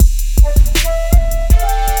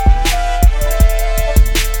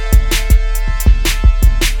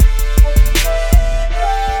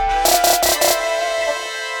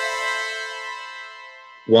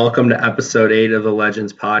Welcome to episode 8 of the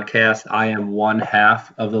Legends Podcast. I am one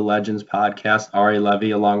half of the Legends Podcast, Ari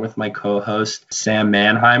Levy, along with my co-host, Sam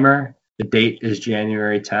Manheimer. The date is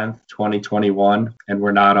January 10th, 2021, and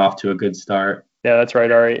we're not off to a good start. Yeah, that's right,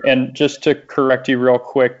 Ari. And just to correct you real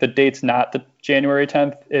quick, the date's not the January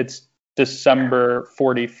 10th. It's December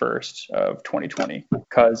 41st of 2020,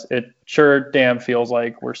 because it sure damn feels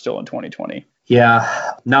like we're still in 2020.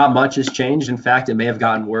 Yeah, not much has changed. In fact, it may have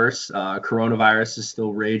gotten worse. Coronavirus is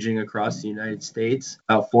still raging across the United States.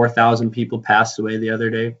 About 4,000 people passed away the other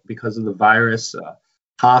day because of the virus.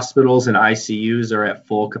 Hospitals and ICUs are at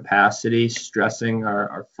full capacity, stressing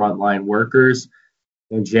our frontline workers.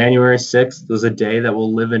 And January 6th was a day that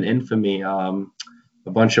will live in infamy. A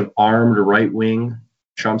bunch of armed right-wing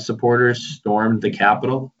Trump supporters stormed the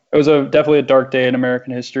Capitol. It was definitely a dark day in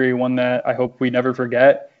American history, one that I hope we never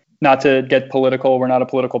forget. Not to get political, we're not a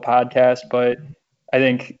political podcast, but I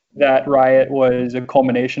think that riot was a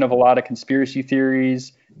culmination of a lot of conspiracy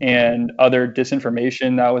theories and other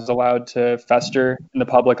disinformation that was allowed to fester in the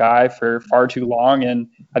public eye for far too long. And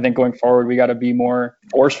I think going forward, we got to be more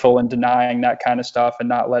forceful in denying that kind of stuff and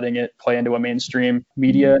not letting it play into a mainstream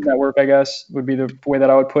media network, I guess, would be the way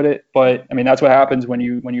that I would put it. But I mean, that's what happens when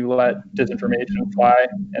you let disinformation fly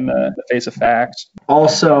in the face of facts.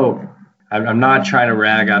 Also, I'm not trying to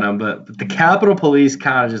rag on them, but the Capitol Police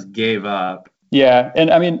kind of just gave up. Yeah. And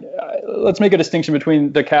I mean, let's make a distinction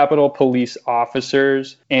between the Capitol Police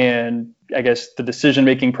officers and I guess the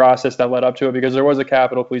decision-making process that led up to it, because there was a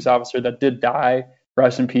Capitol Police officer that did die.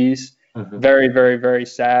 Rest in peace. Mm-hmm. Very, very, very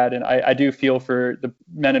sad. And I do feel for the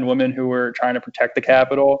men and women who were trying to protect the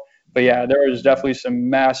Capitol. But yeah, there was definitely some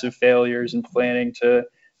massive failures in planning to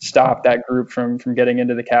stop that group from getting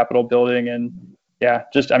into the Capitol building. And yeah,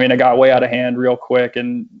 it got way out of hand real quick.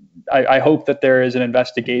 And I hope that there is an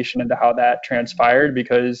investigation into how that transpired,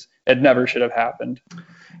 because it never should have happened.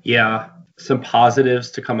 Yeah. Some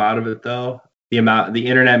positives to come out of it, though. The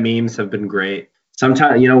internet memes have been great.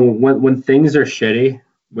 Sometimes, when things are shitty,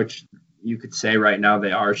 which you could say right now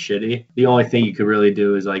they are shitty, the only thing you could really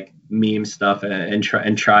do is like meme stuff and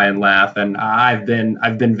try and laugh. And I've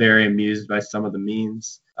been very amused by some of the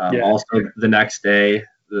memes. Also, the next day,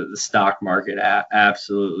 the stock market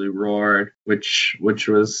absolutely roared, which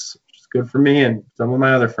was good for me and some of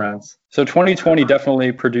my other friends. So 2020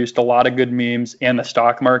 definitely produced a lot of good memes, and the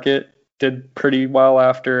stock market did pretty well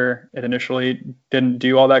after it initially didn't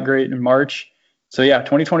do all that great in March. So yeah,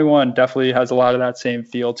 2021 definitely has a lot of that same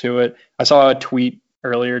feel to it. I saw a tweet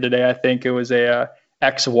earlier today. I think it was a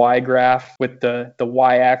XY graph with the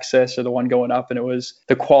y-axis, or the one going up, and it was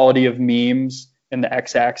the quality of memes, and the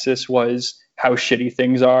x-axis was how shitty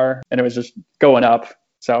things are, and it was just going up.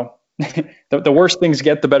 So the worse things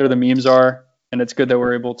get, the better the memes are, and it's good that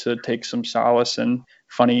we're able to take some solace in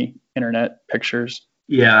funny internet pictures.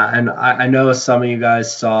 Yeah, and I know some of you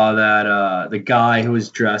guys saw that the guy who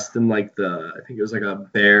was dressed in I think it was like a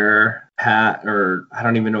bear hat, or I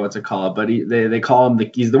don't even know what to call it, but they call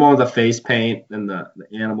him he's the one with the face paint and the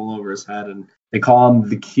animal over his head, and they call him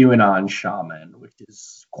the QAnon shaman, which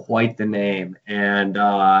is quite the name. And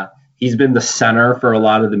he's been the center for a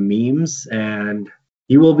lot of the memes, and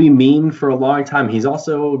he will be memed for a long time. He's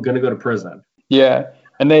also going to go to prison. Yeah,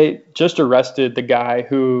 and they just arrested the guy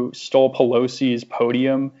who stole Pelosi's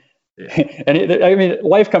podium. Yeah. And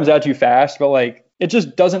life comes at you fast, but it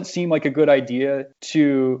just doesn't seem like a good idea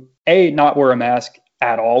to not wear a mask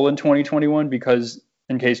at all in 2021, because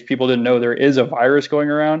in case people didn't know, there is a virus going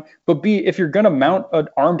around. But B, if you're going to mount an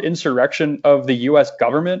armed insurrection of the U.S.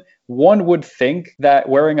 government, one would think that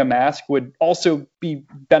wearing a mask would also be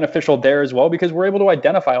beneficial there as well, because we're able to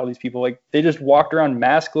identify all these people. They just walked around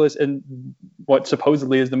maskless in what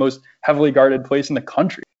supposedly is the most heavily guarded place in the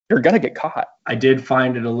country. You're going to get caught. I did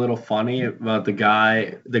find it a little funny about the guy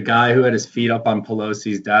who had his feet up on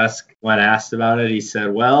Pelosi's desk. When asked about it, he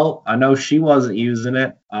said, well, I know she wasn't using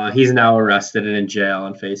it. He's now arrested and in jail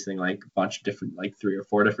and facing a bunch of different, 3 or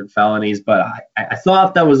 4 different felonies. But I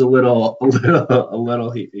thought that was a little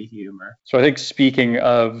humor. So I think, speaking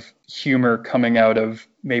of humor coming out of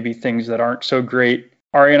maybe things that aren't so great,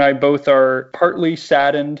 Ari and I both are partly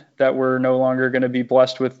saddened that we're no longer going to be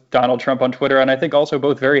blessed with Donald Trump on Twitter. And I think also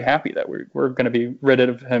both very happy that we're going to be rid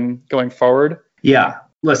of him going forward. Yeah.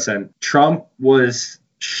 Listen, Trump was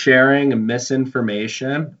sharing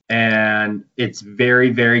misinformation, and it's very,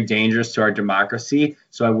 very dangerous to our democracy.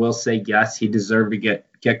 So I will say, yes, he deserved to get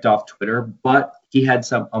kicked off Twitter, but he had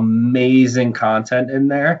some amazing content in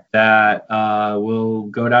there that will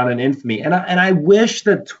go down in infamy. And I wish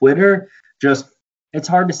that Twitter just, it's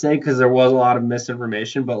hard to say because there was a lot of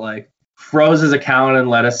misinformation, but froze his account and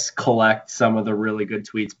let us collect some of the really good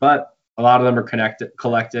tweets. But a lot of them are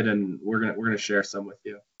collected, and we're gonna share some with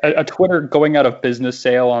you. A Twitter going out of business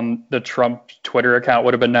sale on the Trump Twitter account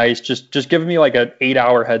would have been nice. Just give me like an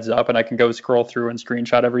 8-hour heads up, and I can go scroll through and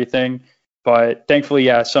screenshot everything. But thankfully,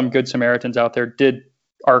 yeah, some good Samaritans out there did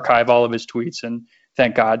archive all of his tweets, and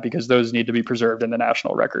thank God, because those need to be preserved in the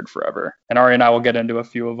national record forever. And Ari and I will get into a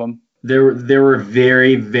few of them. There were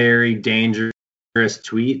very, very dangerous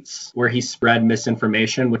tweets where he spread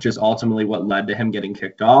misinformation, which is ultimately what led to him getting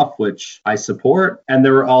kicked off, which I support. And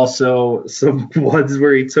there were also some ones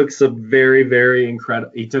where he took some very, very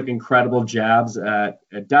incredible jabs at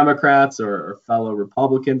Democrats or fellow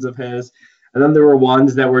Republicans of his. And then there were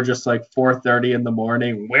ones that were just like 4:30 in the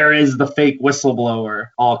morning. Where is the fake whistleblower?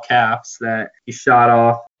 All caps that he shot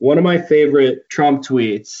off. One of my favorite Trump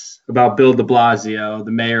tweets about Bill de Blasio,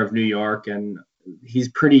 the mayor of New York, and he's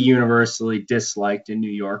pretty universally disliked in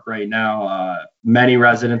New York right now. Many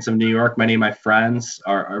residents of New York, many of my friends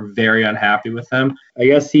are very unhappy with him. I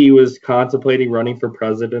guess he was contemplating running for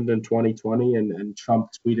president in 2020, and Trump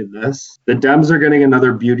tweeted this. The Dems are getting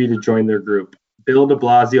another beauty to join their group. Bill de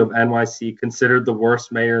Blasio of NYC, considered the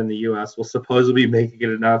worst mayor in the U.S., will supposedly be making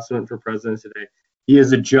an announcement for president today. He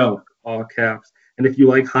is a joke, all caps. And if you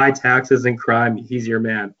like high taxes and crime, he's your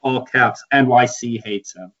man, all caps. NYC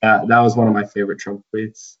hates him. That was one of my favorite Trump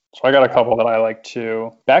tweets. So I got a couple that I like too.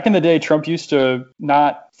 Back in the day, Trump used to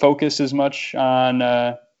not focus as much on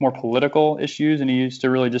more political issues, and he used to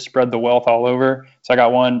really just spread the wealth all over. So I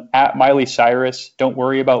got one at Miley Cyrus. Don't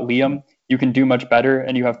worry about Liam. You can do much better,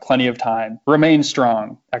 and you have plenty of time. Remain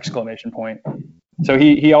strong! ! So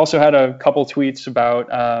he also had a couple tweets about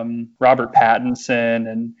Robert Pattinson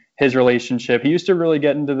and his relationship. He used to really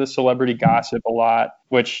get into the celebrity gossip a lot,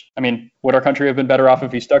 which, I mean, would our country have been better off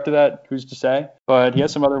if he stuck to that? Who's to say? But he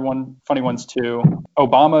has some other funny ones too.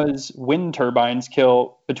 Obama's wind turbines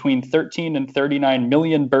kill between 13 and 39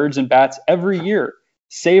 million birds and bats every year.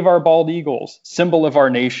 Save our bald eagles, symbol of our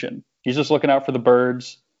nation. He's just looking out for the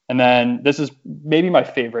birds. And then this is maybe my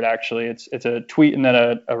favorite, actually. It's a tweet and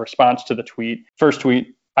then a response to the tweet. First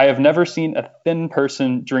tweet, I have never seen a thin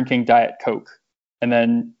person drinking Diet Coke. And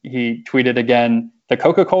then he tweeted again, the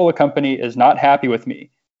Coca-Cola company is not happy with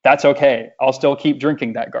me. That's okay. I'll still keep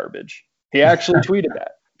drinking that garbage. He actually tweeted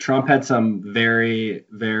that. Trump had some very,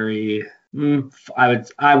 very,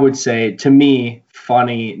 I would say, to me,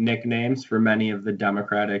 funny nicknames for many of the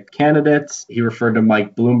Democratic candidates. He referred to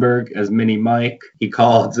Mike Bloomberg as Mini Mike. He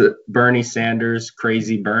called Bernie Sanders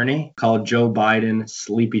Crazy Bernie. Called Joe Biden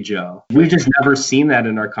Sleepy Joe. We've just never seen that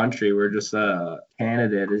in our country, where just a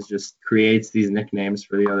candidate creates these nicknames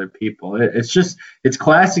for the other people. It's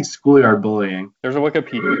classic schoolyard bullying. There's a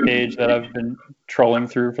Wikipedia page that I've been trolling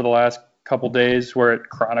through for the last couple days where it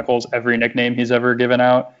chronicles every nickname he's ever given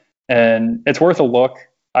out. And it's worth a look.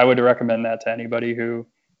 I would recommend that to anybody who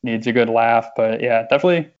needs a good laugh. But yeah,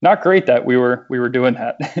 definitely not great that we were doing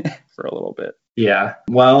that for a little bit. Yeah.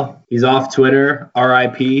 Well, he's off Twitter.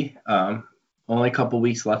 RIP. Only a couple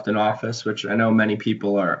weeks left in office, which I know many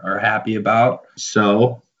people are happy about.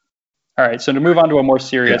 So. All right. So to move on to a more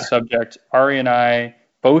serious subject, Ari and I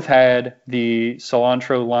both had the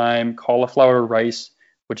cilantro lime cauliflower rice,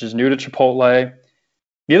 which is new to Chipotle.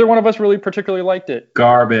 Neither one of us really particularly liked it.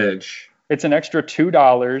 Garbage. It's an extra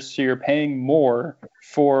 $2, so you're paying more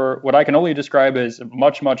for what I can only describe as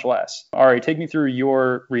much, much less. Ari, take me through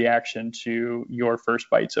your reaction to your first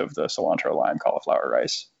bites of the cilantro lime cauliflower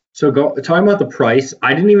rice. So talking about the price,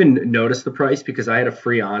 I didn't even notice the price because I had a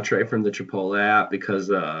free entree from the Chipotle app because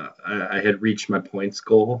I had reached my points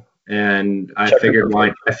goal. And I figured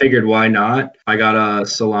why not? I got a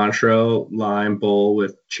cilantro lime bowl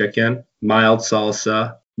with chicken, mild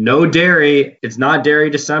salsa, no dairy. It's not dairy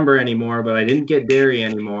December anymore, but I didn't get dairy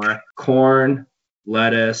anymore. Corn,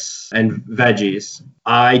 lettuce, and veggies.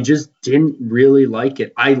 I just didn't really like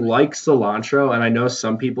it. I like cilantro, and I know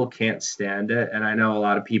some people can't stand it. And I know a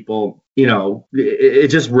lot of people, it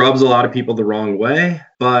just rubs a lot of people the wrong way.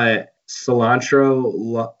 But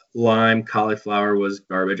cilantro lime cauliflower was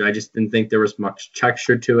garbage. I just didn't think there was much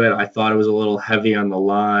texture to it. I thought it was a little heavy on the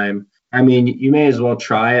lime. I mean, you may as well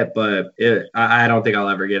try it, but I don't think I'll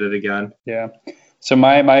ever get it again. Yeah. So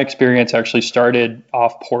my experience actually started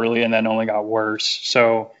off poorly and then only got worse.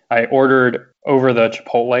 So I ordered over the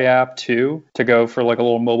Chipotle app too to go for like a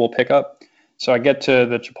little mobile pickup. So I get to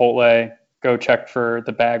the Chipotle, go check for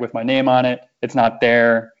the bag with my name on it. It's not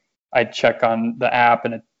there. I check on the app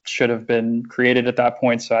and it should have been created at that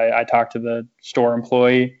point. So I talked to the store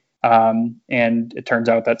employee, and it turns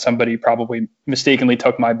out that somebody probably mistakenly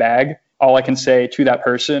took my bag. All I can say to that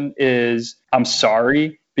person is, I'm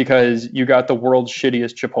sorry, because you got the world's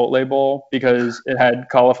shittiest Chipotle bowl because it had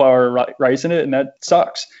cauliflower rice in it, and that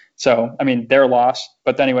sucks. So, I mean, they're lost.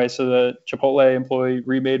 But anyway, so the Chipotle employee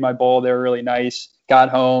remade my bowl. They were really nice. Got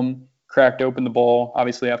home, cracked open the bowl,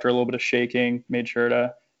 obviously after a little bit of shaking, made sure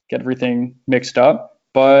to get everything mixed up.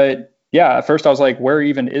 But yeah, at first I was like, where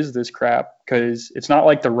even is this crap? Because it's not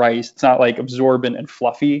like the rice. It's not like absorbent and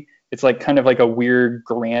fluffy. It's like kind of like a weird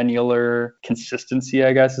granular consistency,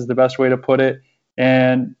 I guess is the best way to put it.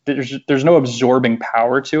 And there's no absorbing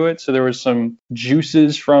power to it. So there was some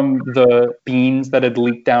juices from the beans that had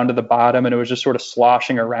leaked down to the bottom, and it was just sort of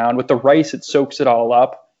sloshing around. With the rice, it soaks it all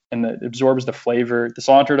up and it absorbs the flavor. The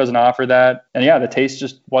cilantro doesn't offer that. And yeah, the taste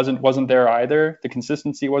just wasn't there either. The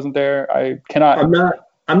consistency wasn't there. I cannot.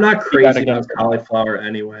 I'm not crazy about cauliflower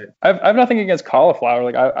anyway. I've nothing against cauliflower.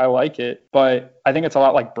 Like I like it, but I think it's a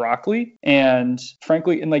lot like broccoli. And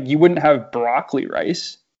frankly, and like you wouldn't have broccoli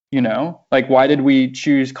rice, you know? Like why did we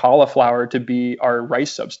choose cauliflower to be our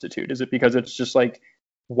rice substitute? Is it because it's just like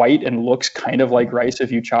white and looks kind of like rice if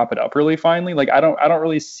you chop it up really finely? Like I don't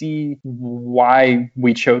really see why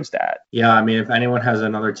we chose that. Yeah, I mean, if anyone has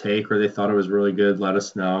another take or they thought it was really good, let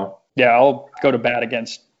us know. Yeah, I'll go to bat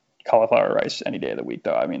against cauliflower rice any day of the week,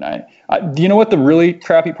 though. I mean, I do you know what the really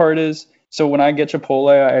crappy part is? So when I get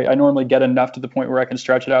Chipotle, I normally get enough to the point where I can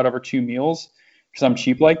stretch it out over 2 meals because I'm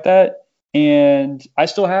cheap like that. And I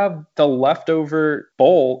still have the leftover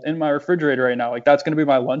bowl in my refrigerator right now. Like that's going to be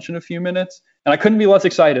my lunch in a few minutes. And I couldn't be less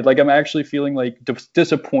excited. Like I'm actually feeling like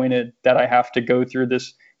disappointed that I have to go through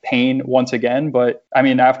this pain once again. But I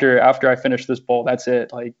mean, after I finish this bowl, that's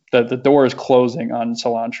it. Like the door is closing on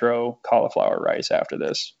cilantro cauliflower rice after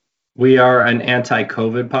this. We are an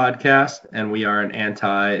anti-COVID podcast, and we are an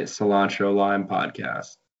anti-cilantro lime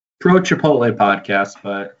podcast. Pro-Chipotle podcast,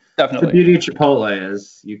 but definitely the beauty of Chipotle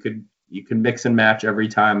is you can mix and match every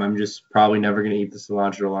time. I'm just probably never going to eat the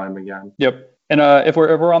cilantro lime again. Yep. And if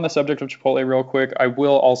we're on the subject of Chipotle real quick, I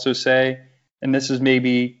will also say, and this is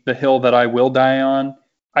maybe the hill that I will die on,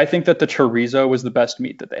 I think that the chorizo was the best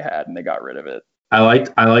meat that they had, and they got rid of it. I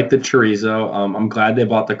like the chorizo. I'm glad they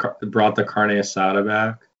brought the carne asada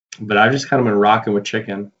back. But I've just kind of been rocking with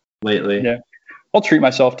chicken lately. Yeah. I'll treat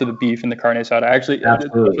myself to the beef and the carne asada. Actually,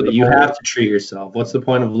 absolutely. You have to treat yourself. What's the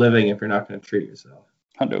point of living if you're not going to treat yourself?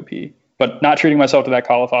 Hundo P. But not treating myself to that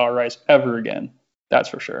cauliflower rice ever again. That's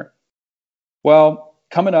for sure. Well,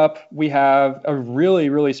 coming up, we have a really,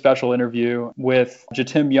 really special interview with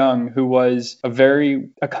Jitim Young, who was a very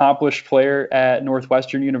accomplished player at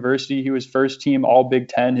Northwestern University. He was first team All Big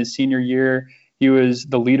Ten his senior year. He was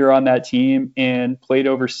the leader on that team and played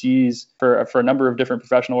overseas for a number of different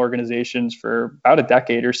professional organizations for about a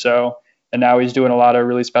decade or so. And now he's doing a lot of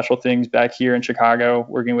really special things back here in Chicago,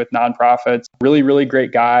 working with nonprofits. Really, really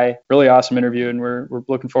great guy. Really awesome interview, and we're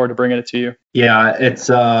looking forward to bringing it to you. Yeah,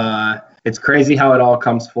 it's crazy how it all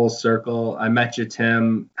comes full circle. I met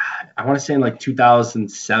Jitim, I want to say in like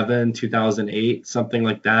 2007, 2008, something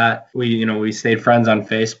like that. We stayed friends on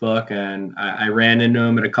Facebook, and I ran into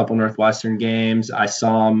him at a couple Northwestern games. I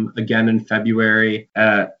saw him again in February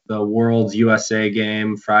at the World's USA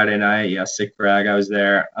game Friday night. Yeah, sick brag, I was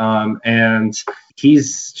there. And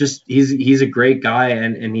he's a great guy,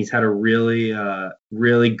 and he's had a really,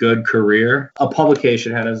 really good career. A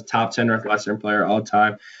publication had as a top 10 Northwestern player all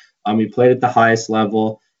time. He played at the highest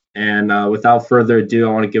level, and without further ado,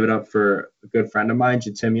 I want to give it up for a good friend of mine,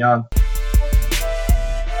 Jitim Young.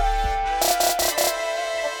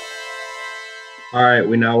 All right,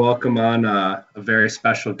 we now welcome on a very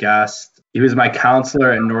special guest. He was my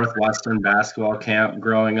counselor at Northwestern basketball camp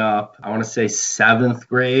growing up. I want to say 7th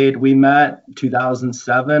grade we met,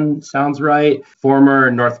 2007, sounds right.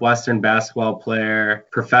 Former Northwestern basketball player,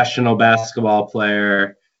 professional basketball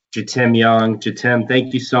player, Jitim Young. Jitim,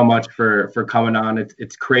 thank you so much for coming on.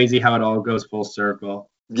 It's crazy how it all goes full circle.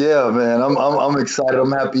 Yeah, man. I'm excited.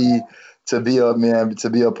 I'm happy to be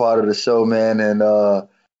a part of the show, man. And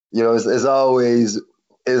it's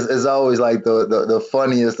always like the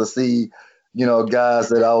funniest to see, guys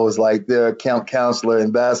that I was like their camp counselor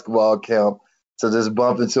in basketball camp, to just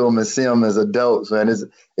bump into them and see them as adults, man.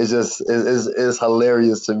 It's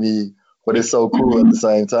hilarious to me, but it's so cool at the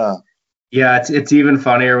same time. Yeah, it's even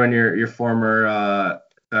funnier when your former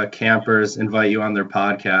campers invite you on their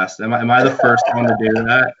podcast. Am I the first one to do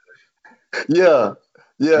that? Yeah,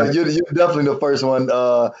 you're definitely the first one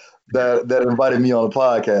that invited me on the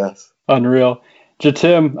podcast. Unreal.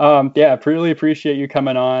 Jitim, really appreciate you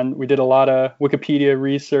coming on. We did a lot of Wikipedia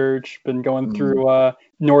research, been going through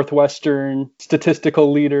Northwestern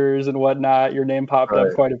statistical leaders and whatnot. Your name popped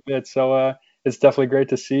up quite a bit, so it's definitely great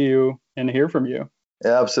to see you and hear from you.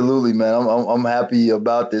 Yeah, absolutely, man. I'm happy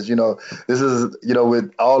about this. This is,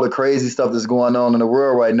 with all the crazy stuff that's going on in the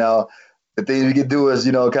world right now, the things we could do is,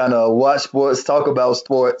 kind of watch sports, talk about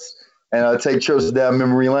sports, and take trips down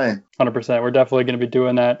memory lane. 100%. We're definitely going to be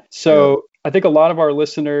doing that. So I think a lot of our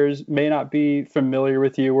listeners may not be familiar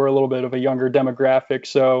with you. We're a little bit of a younger demographic.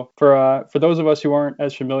 So for those of us who aren't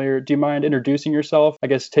as familiar, do you mind introducing yourself? I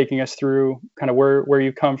guess taking us through kind of where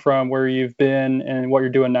you've come from, where you've been, and what you're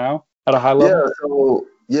doing now at a high level.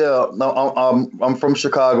 I'm from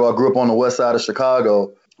Chicago. I grew up on the west side of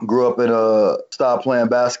Chicago. Grew up started playing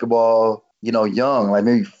basketball, young, like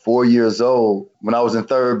maybe 4 years old. When I was in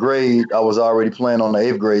third grade, I was already playing on the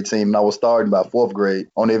eighth grade team, and I was starting by fourth grade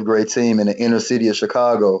on the eighth grade team in the inner city of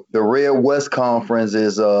Chicago. The Red West Conference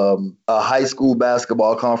is a high school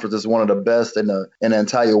basketball conference. It's one of the best in the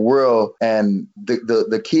entire world. And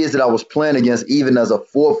the kids that I was playing against, even as a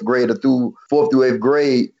fourth grader through eighth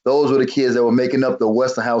grade, those were the kids that were making up the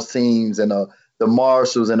Western House teams and the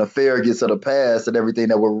Marshalls and the Farragut's of the past and everything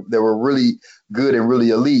that were really good and really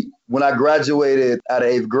elite. When I graduated out of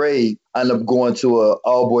eighth grade, I ended up going to an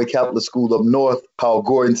all-boy Catholic school up north called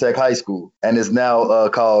Gordon Tech High School, and it's now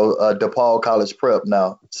called DePaul College Prep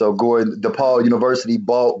now. So DePaul University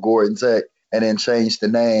bought Gordon Tech and then changed the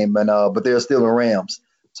name, and but they're still in Rams.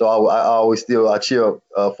 So I always I cheer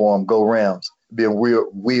for them. Go Rams! Being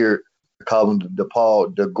weird to call them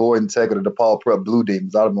the Gordon Tech or the DePaul Prep Blue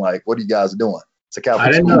Demons. I'd be like, what are you guys doing? It's a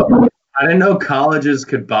Catholic school. I didn't know colleges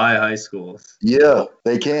could buy high schools. Yeah,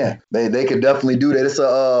 they can. They could definitely do that.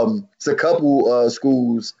 It's a couple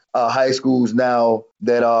schools, high schools now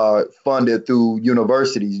that are funded through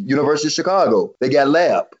universities. University of Chicago, they got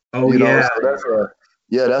lab. Oh yeah.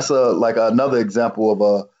 So that's like another example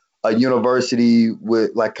of a university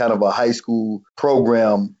with like kind of a high school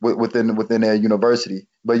program within their university.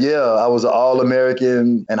 But yeah, I was an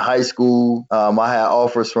All-American in high school. I had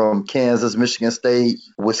offers from Kansas, Michigan State,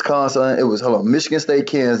 Wisconsin. It was Michigan State,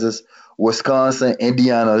 Kansas, Wisconsin,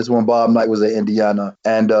 Indiana. This one Bob Knight was at Indiana,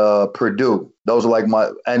 and Purdue. Those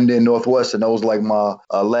are and then Northwestern. Those were like my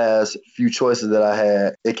last few choices that I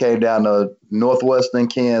had. It came down to Northwestern,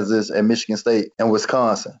 Kansas, and Michigan State and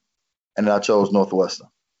Wisconsin, and then I chose Northwestern.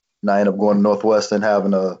 And I ended up going to Northwestern,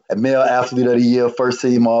 having a male athlete of the year, first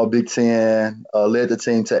team All Big Ten, led the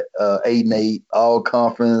team to 8-8, all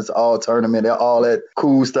conference, all tournament, all that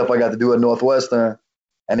cool stuff I got to do at Northwestern.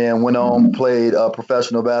 And then went on, played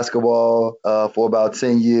professional basketball for about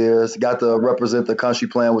 10 years. Got to represent the country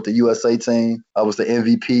playing with the USA team. I was the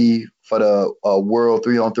MVP for the World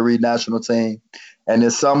 3-on-3 national team. And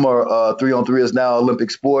this summer, 3-on-3 is now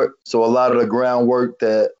Olympic sport. So a lot of the groundwork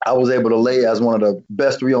that I was able to lay as one of the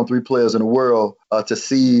best 3-on-3 players in the world to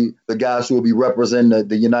see the guys who will be representing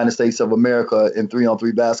the United States of America in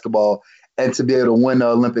 3-on-3 basketball and to be able to win the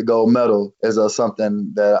Olympic gold medal is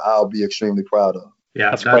something that I'll be extremely proud of.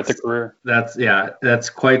 Yeah, that's quite the career. That's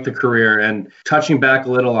quite the career. And touching back a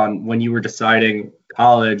little on when you were deciding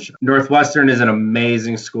college, Northwestern is an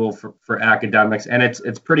amazing school for academics, and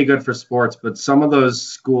it's pretty good for sports. But some of those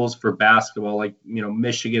schools for basketball, like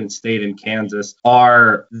Michigan State and Kansas,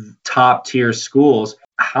 are top tier schools.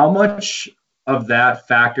 How much of that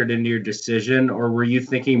factored into your decision, or were you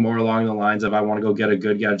thinking more along the lines of I want to go get a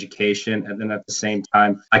good education, and then at the same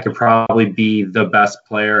time I could probably be the best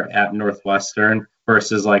player at Northwestern?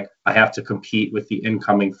 Versus like I have to compete with the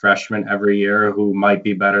incoming freshmen every year who might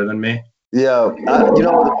be better than me? Yeah,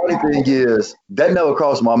 the funny thing is that never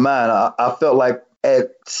crossed my mind. I felt like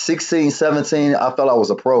at 16, 17, I felt I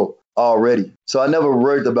was a pro already. So I never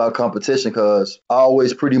worried about competition because I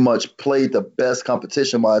always pretty much played the best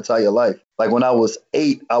competition my entire life. Like when I was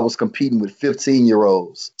 8, I was competing with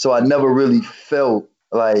 15-year-olds. So I never really felt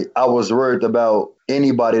like I was worried about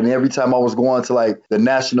anybody. And every time I was going to like the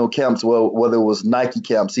national camps, whether it was Nike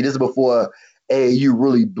camps, see, this is before AAU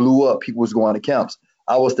really blew up. People was going to camps.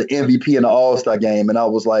 I was the MVP in the All-Star game, and I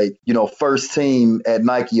was like, first team at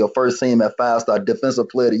Nike or first team at 5-star defensive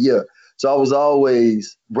player of the year. So I was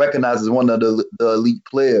always recognized as one of the elite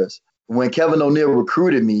players. When Kevin O'Neal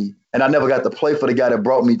recruited me, and I never got to play for the guy that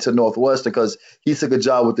brought me to Northwestern because he took a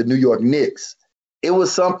job with the New York Knicks, it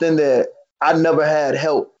was something that I never had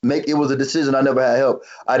help. It was a decision I never had help.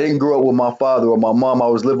 I didn't grow up with my father or my mom. I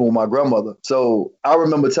was living with my grandmother. So I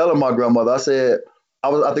remember telling my grandmother, I said,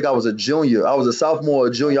 I think I was a junior. I was a sophomore or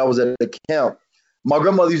junior. I was at the camp. My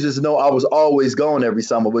grandmother used to know I was always gone every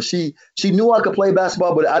summer, but she knew I could play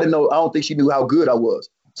basketball, but I don't think she knew how good I was.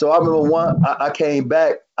 So I remember I came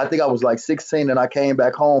back, I think I was like 16, and I came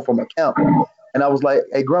back home from a camp. And I was like,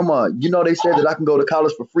 hey, Grandma, they said that I can go to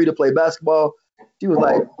college for free to play basketball. She was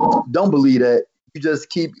like, don't believe that. You just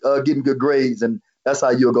keep getting good grades, and that's how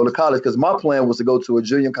you'll go to college. Because my plan was to go to a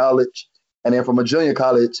junior college, and then from a junior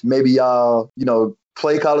college, maybe I'll,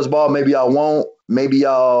 play college ball. Maybe I won't. Maybe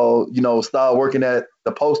I'll, start working at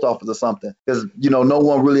the post office or something. Because, no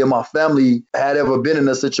one really in my family had ever been in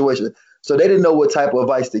a situation. So they didn't know what type of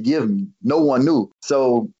advice to give me. No one knew.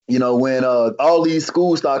 So, when all these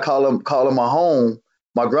schools start calling my home,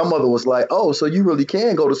 my grandmother was like, "Oh, so you really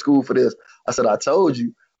can go to school for this?" I said, "I told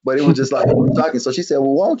you." But it was just like shocking. So she said,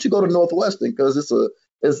 "Well, why don't you go to Northwestern? Because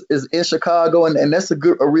it's in Chicago and that's a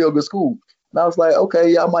real good school." And I was like,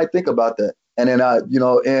 "Okay, yeah, I might think about that." And then I,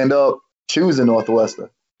 end up choosing Northwestern.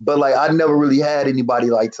 But like I never really had anybody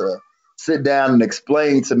like to sit down and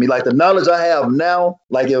explain to me like the knowledge I have now.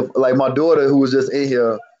 Like if like my daughter who was just in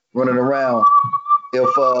here running around,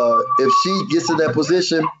 if she gets in that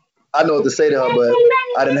position, I know what to say to her. But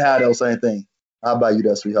I didn't have those same thing. How about you,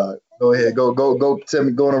 that sweetheart? Go ahead, go. Tell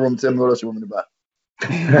me, go in the room. Tell me what else you want me to buy.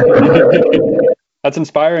 That's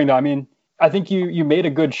inspiring, though. I mean, I think you made a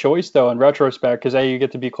good choice, though, in retrospect, because A, you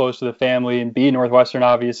get to be close to the family, and B, Northwestern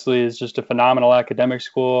obviously is just a phenomenal academic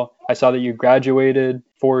school. I saw that you graduated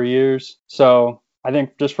 4 years. So I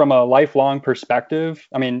think just from a lifelong perspective,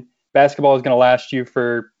 I mean, basketball is going to last you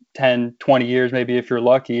for 10, 20 years, maybe if you're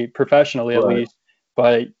lucky, professionally at least.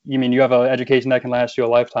 But you mean you have an education that can last you a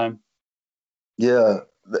lifetime. Yeah,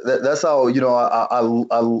 that's how,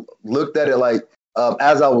 I looked at it like,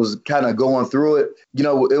 as I was kind of going through it,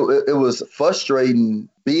 it was frustrating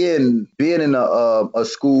being in a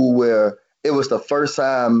school where it was the first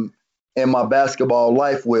time in my basketball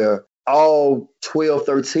life where all 12,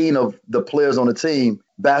 13 of the players on the team,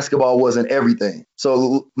 basketball wasn't everything.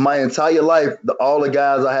 So my entire life, all the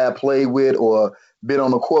guys I had played with or been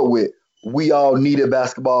on the court with, we all needed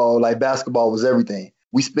basketball. Like basketball was everything.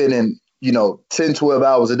 We spent in 10, 12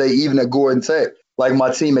 hours a day, even at Gordon Tech. Like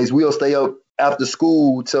my teammates, we'll stay up after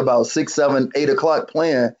school till about 6, 7, 8 o'clock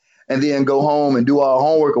playing and then go home and do our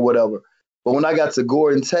homework or whatever. But when I got to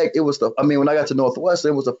Gordon Tech, when I got to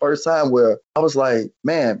Northwestern, it was the first time where I was like,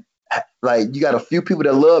 man, like you got a few people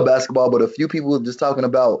that love basketball, but a few people just talking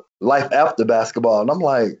about life after basketball. And I'm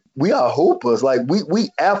like, we are hoopers. Like we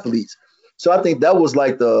athletes. So I think that was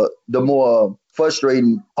like the more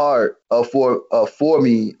frustrating part for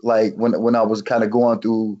me, like when I was kind of going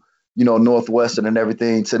through, Northwestern and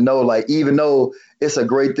everything, to know like even though it's a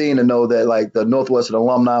great thing to know that like the Northwestern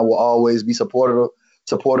alumni will always be supportive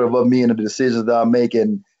of me and the decisions that I make,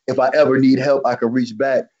 and if I ever need help, I can reach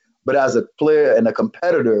back. But as a player and a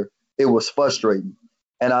competitor, it was frustrating.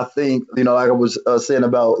 And I think, like I was saying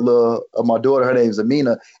about my daughter, her name's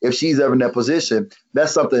Amina, if she's ever in that position,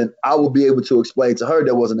 that's something I will be able to explain to her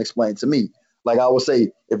that wasn't explained to me. Like I would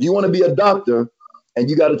say, if you want to be a doctor and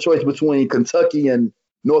you got a choice between Kentucky and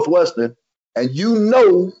Northwestern, and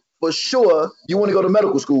for sure you want to go to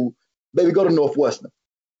medical school, baby, go to Northwestern.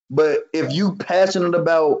 But if you passionate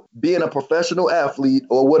about being a professional athlete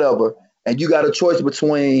or whatever, and you got a choice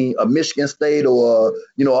between a Michigan State or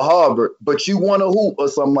a Harvard, but you want to hoop or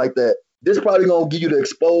something like that, this probably gonna give you the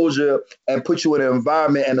exposure and put you in an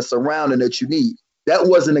environment and a surrounding that you need. That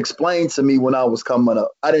wasn't explained to me when I was coming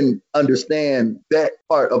up. I didn't understand that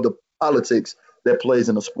part of the politics that plays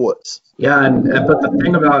in the sports. Yeah, but the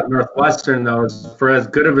thing about Northwestern though is, for as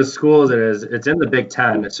good of a school as it is, it's in the Big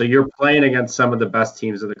Ten. So you're playing against some of the best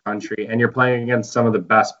teams of the country, and you're playing against some of the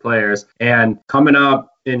best players. And coming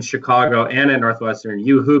up in Chicago and at Northwestern,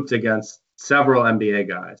 you hooped against several NBA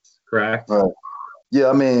guys, correct? Right. Yeah,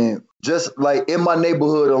 I mean, just like in my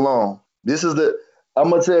neighborhood alone, I'm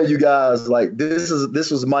gonna tell you guys, like this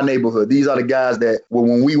was my neighborhood. These are the guys that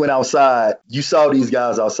when we went outside, you saw these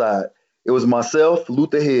guys outside. It was myself,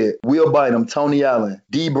 Luther Head, Will Bynum, Tony Allen,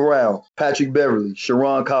 D. Brown, Patrick Beverly,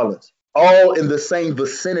 Sharon Collins, all in the same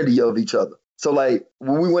vicinity of each other. So like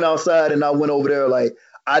when we went outside and I went over there, like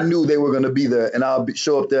I knew they were going to be there, and I'll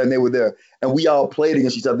show up there and they were there, and we all played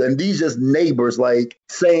against each other. And these just neighbors, like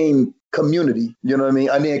same community, you know what I mean?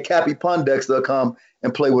 And then Cappy Pondex, they'll come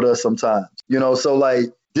and play with us sometimes, So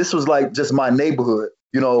like this was like just my neighborhood.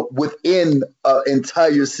 Within an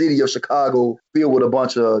entire city of Chicago filled with a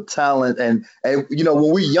bunch of talent. And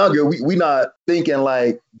when we younger, we not thinking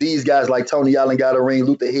like these guys like Tony Allen got a ring,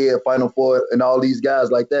 Luther Head, Final Four, and all these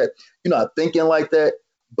guys like that. You're not thinking like that,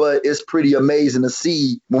 but it's pretty amazing to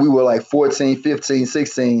see when we were like 14, 15,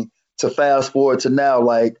 16 to fast forward to now,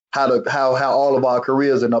 like how all of our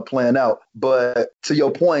careers end up playing out. But to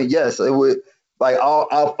your point, yes, it would like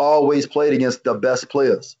I've always played against the best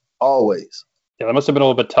players, always. Yeah, that must have been a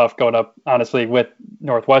little bit tough going up, honestly, with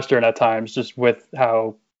Northwestern at times, just with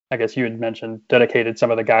how, I guess you had mentioned, dedicated some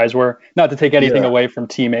of the guys were. Not to take anything away from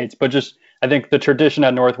teammates, but just I think the tradition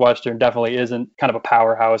at Northwestern definitely isn't kind of a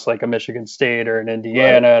powerhouse like a Michigan State or an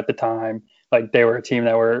Indiana at the time. Like they were a team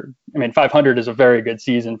that were I mean, 500 is a very good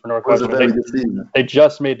season for It was a Northwestern. very good season. They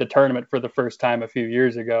just made the tournament for the first time a few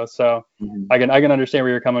years ago, so I can understand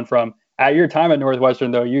where you're coming from. At your time at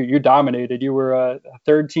Northwestern, though, you dominated. You were a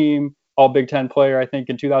third team All Big Ten player, I think,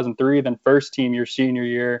 in 2003. Then first team your senior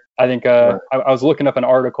year. I think Right. I was looking up an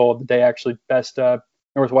article the day actually best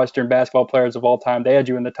Northwestern basketball players of all time. They had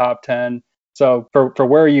you in the top 10. So for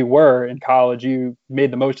where you were in college, you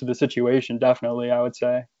made the most of the situation. Definitely, I would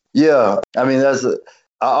say. Yeah, I mean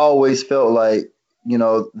I always felt like,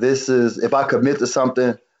 this is, if I commit to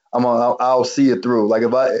something, I'll see it through. Like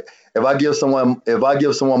if I give someone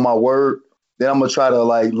my word, then I'm gonna try to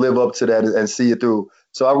like live up to that and see it through.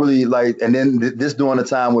 So I really like, and then this during a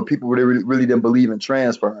time where people really didn't believe in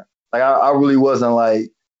transferring. Like I really wasn't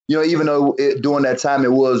like, even though during that time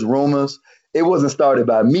it was rumors, it wasn't started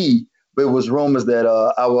by me, but it was rumors that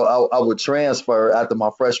I would transfer after my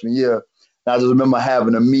freshman year. And I just remember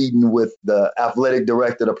having a meeting with the athletic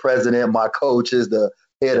director, the president, my coaches, the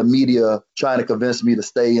head of media, trying to convince me to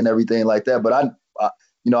stay and everything like that. But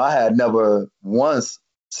I had never once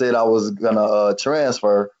said I was gonna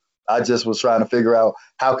transfer. I just was trying to figure out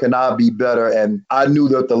how can I be better, and I knew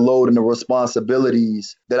that the load and the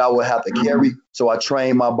responsibilities that I would have to carry. So I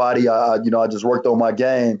trained my body. I just worked on my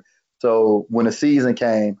game. So when the season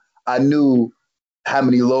came, I knew how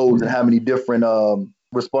many loads and how many different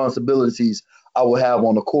responsibilities I would have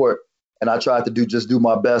on the court, and I tried to do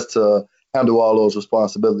my best to handle all those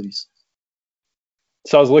responsibilities.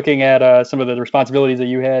 So I was looking at some of the responsibilities that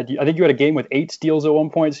you had. I think you had a game with 8 steals at one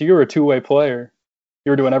point. So you were a two-way player.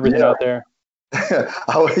 You were doing everything out there.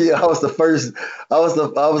 I was the first. I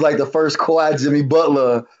was like the first Kawhi Jimmy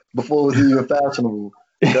Butler before it was even fashionable.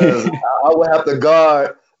 Because I would have to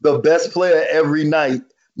guard the best player every night,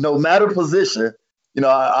 no matter position.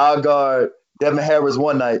 I'll guard Devin Harris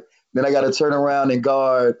one night, then I got to turn around and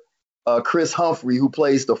guard Chris Humphrey, who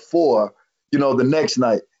plays the 4, the next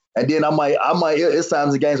night. And then I might. It's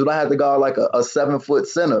times in games when I had to guard like a 7-foot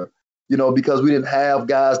center, because we didn't have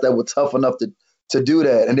guys that were tough enough to do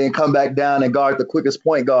that, and then come back down and guard the quickest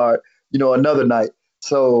point guard, another night.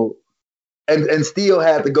 So, and still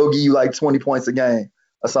had to go give you like 20 points a game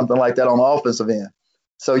or something like that on the offensive end.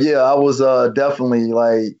 So yeah, I was definitely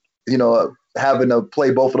like, having to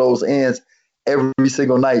play both of those ends every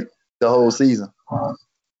single night the whole season.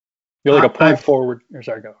 You're like a point forward.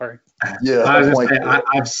 Sorry, go. Sorry. Yeah, I was gonna say,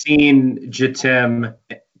 I've seen Jitim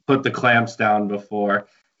put the clamps down before.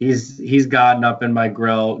 He's gotten up in my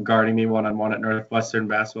grill guarding me one-on-one at Northwestern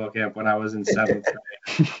basketball camp when I was in 7th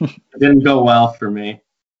grade. It didn't go well for me.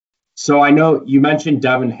 So I know you mentioned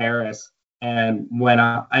Devin Harris, and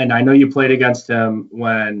I know you played against him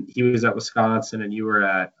when he was at Wisconsin and you were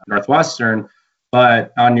at Northwestern,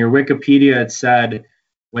 but on your Wikipedia it said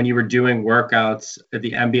when you were doing workouts at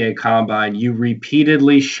the NBA Combine, you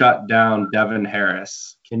repeatedly shut down Devin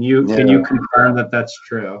Harris. Can you confirm that that's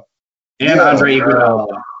true? And Andre Iguodala.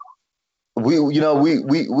 We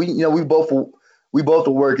both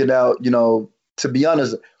were working out. To be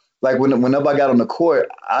honest, like whenever I got on the court,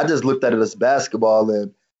 I just looked at it as basketball.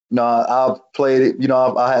 And I played it.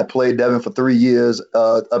 I had played Devin for 3 years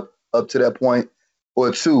up to that point,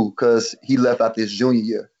 or 2, because he left after his junior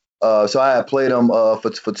year. So I had played him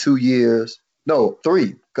for 2 years. No,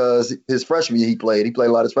 3, because his freshman year he played. He played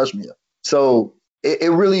a lot his freshman year. So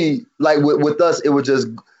it really, like with us, it was just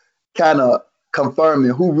kind of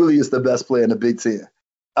confirming who really is the best player in the Big Ten.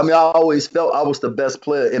 I mean, I always felt I was the best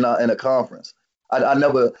player in a conference. I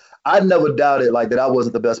never doubted like that I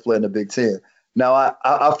wasn't the best player in the Big Ten. Now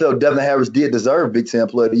I felt Devin Harris did deserve Big Ten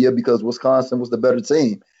Player of the Year because Wisconsin was the better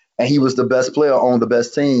team, and he was the best player on the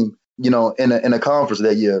best team, in a conference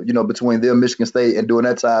that year. Between them, Michigan State, and during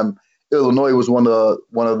that time, Illinois was one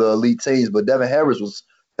of the elite teams. But Devin Harris was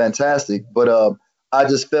fantastic. But I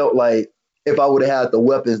just felt like if I would have had the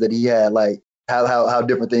weapons that he had, like how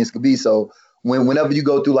different things could be. So whenever you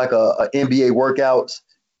go through like a NBA workouts,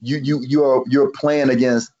 you're playing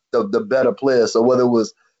against the better players. So whether it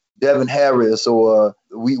was Devin Harris or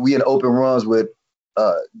we in open runs with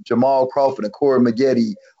Jamal Crawford and Corey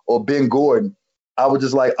Maggette or Ben Gordon, I was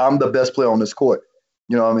just like, I'm the best player on this court.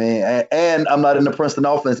 You know what I mean? And I'm not in the Princeton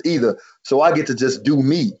offense either. So I get to just do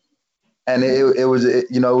me. And it was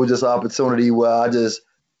just an opportunity where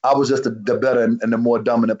I was just the better and the more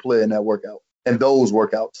dominant player in that workout. And those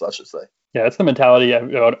workouts, I should say. Yeah, that's the mentality. I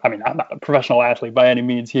mean, I'm not a professional athlete by any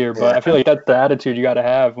means here, but I feel like that's the attitude you got to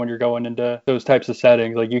have when you're going into those types of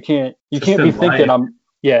settings. Like you can't be thinking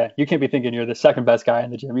you can't be thinking you're the second best guy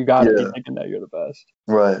in the gym. You got to be thinking that you're the best.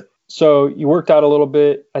 Right. So you worked out a little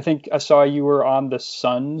bit. I think I saw you were on the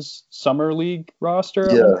Suns Summer League roster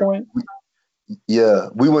at one point. Yeah,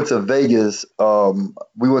 we went to Vegas.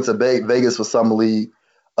 We went to Vegas for summer league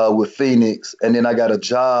with Phoenix, and then I got a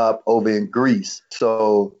job over in Greece.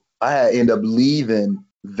 So I had ended up leaving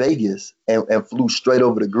Vegas and flew straight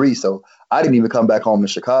over to Greece. So I didn't even come back home to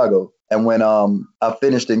Chicago. And when I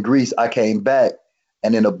finished in Greece, I came back,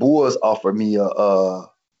 and then the Bulls offered me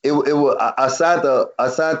I signed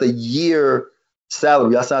the year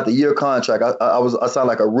salary. I signed the year contract. I signed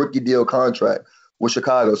like a rookie deal contract with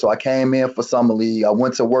Chicago. So I came in for summer league. I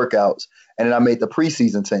went to workouts, and then I made the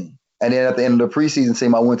preseason team. And then at the end of the preseason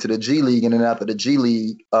team, I went to the G League. And then after the G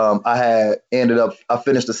League, I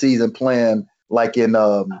finished the season playing like in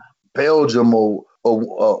Belgium or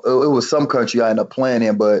it was some country I ended up playing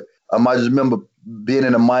in. But I just remember being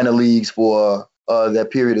in the minor leagues for that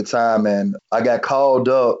period of time. And I got called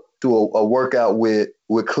up to a workout with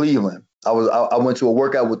Cleveland. I went to a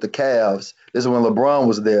workout with the Cavs. This is when LeBron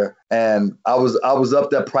was there, and I was up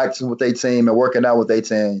there practicing with their team and working out with their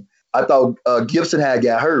team. I thought Gibson had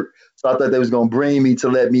got hurt, so I thought they was gonna bring me to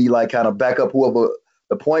let me like kind of back up whoever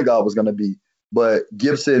the point guard was gonna be. But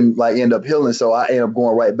Gibson like ended up healing, so I ended up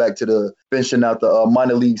going right back to the finishing out the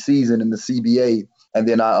minor league season in the CBA, and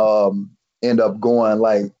then I ended up going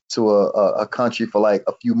like to a country for like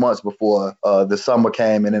a few months before the summer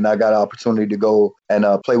came, and then I got an opportunity to go and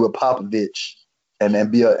play with Popovich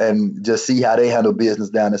and just see how they handle business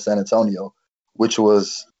down in San Antonio, which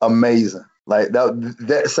was amazing. Like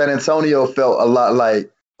that San Antonio felt a lot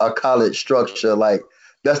like a college structure. Like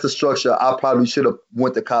that's the structure I probably should have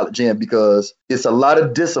went to college in, because it's a lot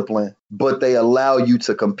of discipline, but they allow you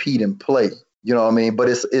to compete and play. You know what I mean? But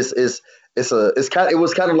it was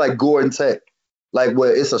kind of like Gordon Tech, like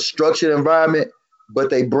where it's a structured environment, but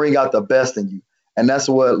they bring out the best in you. And that's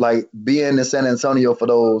what, like, being in San Antonio for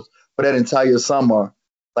that entire summer,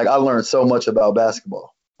 like I learned so much about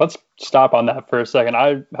basketball. Let's stop on that for a second.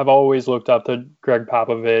 I have always looked up to Greg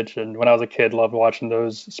Popovich, and when I was a kid, loved watching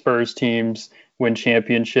those Spurs teams win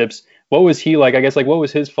championships. What was he like? I guess, like, what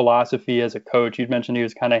was his philosophy as a coach? You'd mentioned he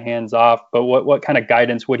was kind of hands off, but what kind of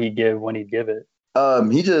guidance would he give when he'd give it?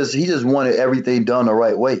 He just wanted everything done the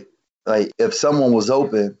right way. Like if someone was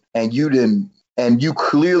open and you didn't, and you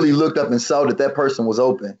clearly looked up and saw that person was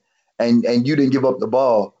open, and you didn't give up the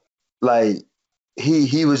ball, like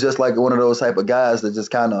he was just like one of those type of guys that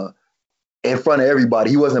just kind of in front of everybody.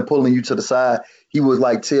 He wasn't pulling you to the side. He would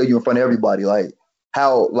like tell you in front of everybody, like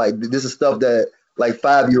how, like, this is stuff that like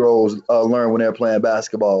 5-year-olds learn when they're playing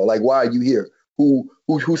basketball. Like, why are you here?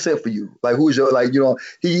 Who sent for you? Like, who's your, like, you know,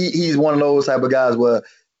 he's one of those type of guys where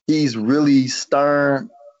he's really stern.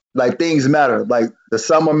 Like, things matter. Like the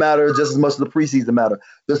summer matters just as much as the preseason matter,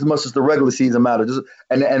 just as much as the regular season matter.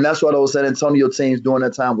 And that's why those San Antonio teams during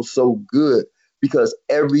that time was so good, because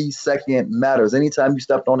every second matters. Anytime you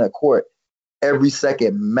stepped on that court, every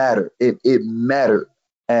second mattered. It mattered.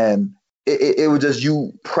 And it was just,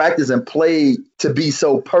 you practice and play to be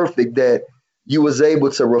so perfect that you was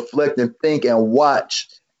able to reflect and think and watch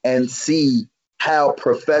and see how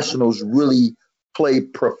professionals really play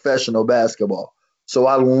professional basketball. So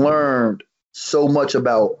I learned so much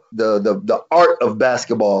about the art of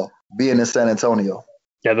basketball being in San Antonio.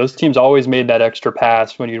 Yeah, those teams always made that extra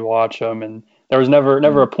pass when you'd watch them, and there was never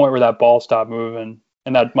a point where that ball stopped moving,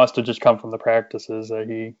 and that must have just come from the practices that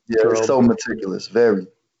he drilled. It's so meticulous, very.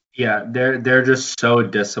 Yeah, they're just so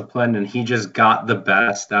disciplined, and he just got the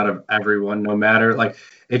best out of everyone, no matter, like,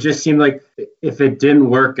 it just seemed like if it didn't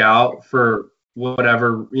work out for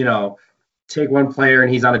whatever, take one player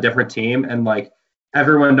and he's on a different team, and like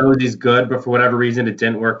everyone knows he's good, but for whatever reason it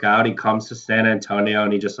didn't work out. He comes to San Antonio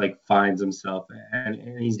and he just like finds himself,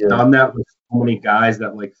 and he's done that with so many guys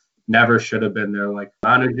that like never should have been there. Like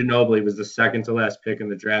Manu Ginobili was the second to last pick in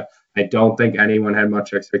the draft. I don't think anyone had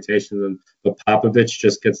much expectations of him, but Popovich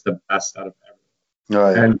just gets the best out of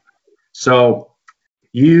everyone. Right. And so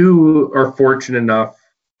you are fortunate enough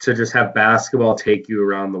to just have basketball take you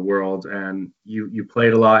around the world, and you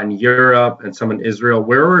played a lot in Europe and some in Israel.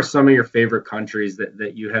 Where were some of your favorite countries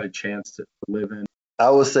that you had a chance to live in? I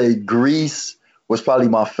would say Greece was probably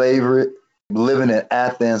my favorite. Living in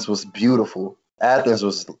Athens was beautiful. Athens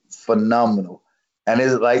was phenomenal. And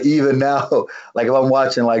it's like, even now, like if I'm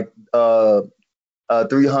watching like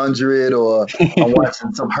 300 or I'm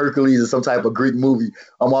watching some Hercules or some type of Greek movie,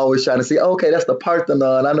 I'm always trying to see, okay, that's the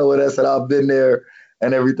Parthenon. I know what that's, and I've been there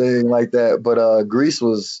and everything like that. But Greece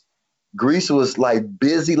was like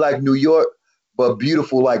busy like New York, but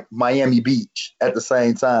beautiful like Miami Beach at the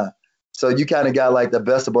same time. So you kind of got like the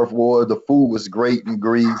best of both worlds. The food was great in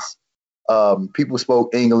Greece. People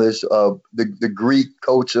spoke English. The Greek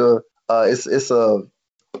culture,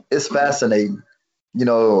 it's fascinating.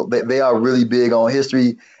 They are really big on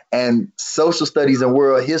history, And social studies and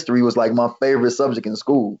world history was like my favorite subject in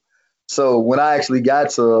school. So when I actually got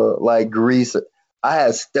to like Greece, I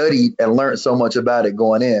had studied and learned so much about it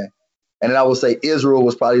going in. And then I would say Israel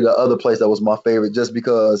was probably the other place that was my favorite, just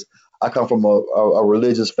because I come from a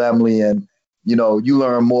religious family, and you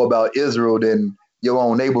learn more about Israel than your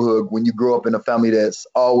own neighborhood when you grow up in a family that's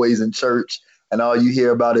always in church and all you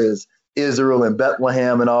hear about is Israel and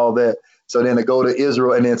Bethlehem and all that. So then to go to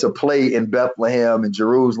Israel and then to play in Bethlehem and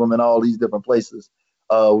Jerusalem and all these different places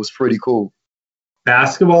was pretty cool.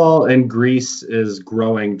 Basketball in Greece is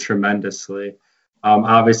growing tremendously.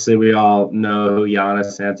 Obviously, we all know who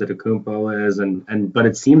Giannis Antetokounmpo is, but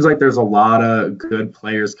it seems like there's a lot of good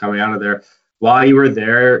players coming out of there. While you were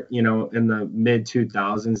there, in the mid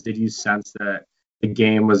 2000s, did you sense that the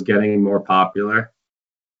game was getting more popular?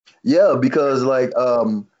 Yeah, because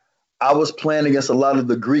I was playing against a lot of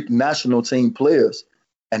the Greek national team players,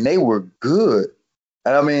 and they were good.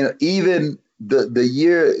 And I mean, even the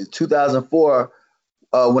year 2004,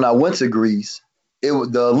 when I went to Greece,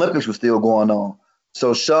 the Olympics were still going on.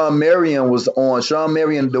 So Sean Marion and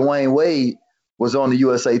Dwayne Wade was on the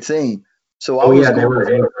USA team. So they were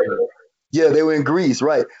in. Yeah, they were in Greece,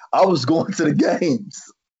 right? I was going to the games.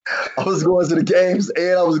 I was going to the games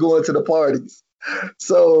and I was going to the parties.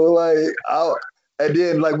 So and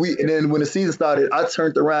then when the season started, I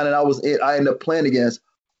turned around and I ended up playing against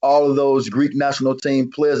all of those Greek national team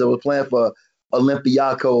players that were playing for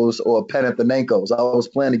Olympiacos or Panathinaikos. I was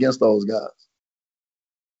playing against those guys.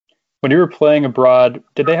 When you were playing abroad,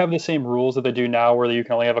 did they have the same rules that they do now where you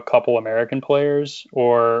can only have a couple American players,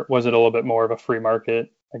 or was it a little bit more of a free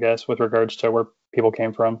market, I guess, with regards to where people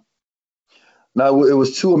came from? No, it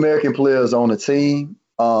was 2 American players on the team.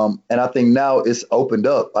 And I think now it's opened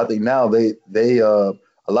up. I think now they a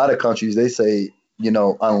lot of countries, they say,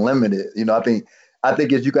 unlimited. I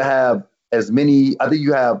think if you can have as many, I think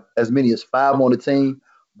you have as many as 5 on the team,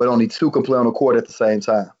 but only 2 can play on the court at the same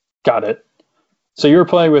time. Got it. So you were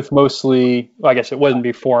playing with mostly, I guess it wouldn't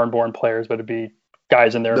be foreign-born players, but it'd be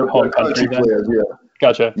guys in their home country. Players, yeah.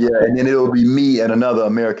 Gotcha. Yeah, and then it'll be me and another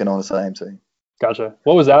American on the same team. Gotcha.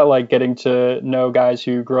 What was that like, getting to know guys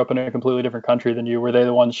who grew up in a completely different country than you? Were they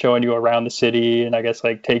the ones showing you around the city and I guess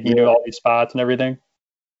taking you to all these spots and everything?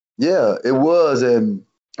 Yeah, it was, and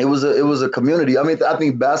it was a community. I mean, I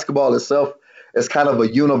think basketball itself is kind of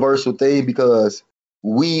a universal thing because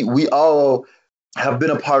we all have been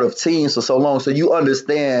a part of teams for so long, so you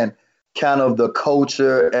understand kind of the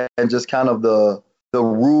culture and just kind of the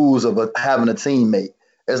rules of having a teammate.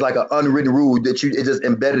 It's like an unwritten rule that it just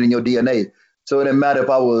embedded in your DNA. So it didn't matter if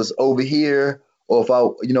I was over here or if I,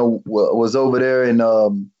 was over there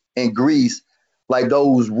in Greece. Like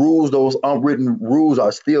those rules, those unwritten rules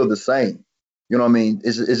are still the same. You know what I mean?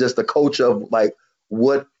 It's just the culture of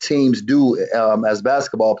what teams do as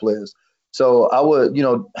basketball players. So I would,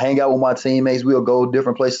 hang out with my teammates. We'll go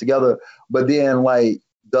different places together. But then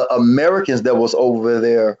the Americans that was over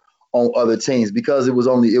there on other teams, because it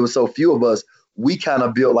was so few of us, we kind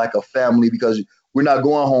of built like a family because we're not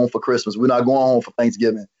going home for Christmas. We're not going home for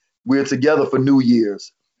Thanksgiving. We're together for New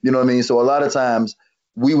Year's. You know what I mean? So a lot of times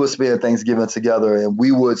we would spend Thanksgiving together and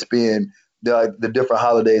we would spend the different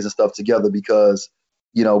holidays and stuff together because,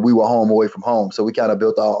 we were home away from home. So we kind of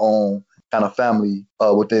built our own kind of family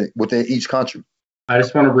within each country. I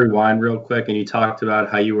just want to rewind real quick. And you talked about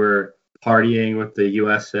how you were partying with the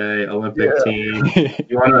USA Olympic team.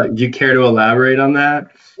 You care to elaborate on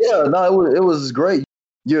that? Yeah, no, it was great.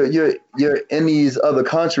 You're in these other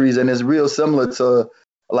countries, and it's real similar to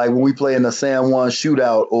when we play in the San Juan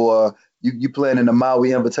Shootout or you playing in the Maui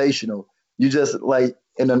Invitational. You just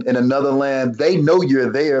in another land. They know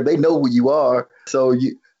you're there. They know who you are. So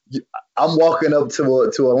I'm walking up to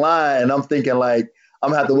a line, and I'm thinking I'm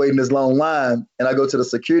gonna have to wait in this long line, and I go to the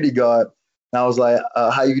security guard, and I was like,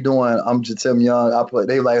 "How you doing? I'm Jitim Young. I play."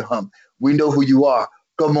 They we know who you are.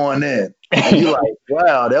 Come on in. And you're like,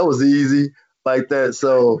 wow, that was easy like that.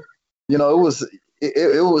 So, it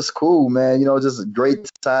was cool, man. Just great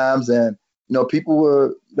times, and people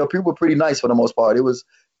were pretty nice for the most part.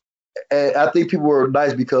 And I think people were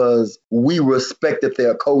nice because we respected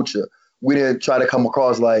their culture. We didn't try to come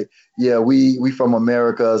across we from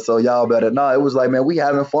America, so y'all better. No, it was man, we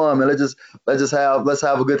having fun, man. Let's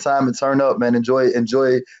have a good time and turn up, man.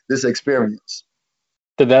 Enjoy this experience.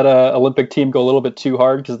 Did that Olympic team go a little bit too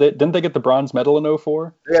hard? Because didn't they get the bronze medal in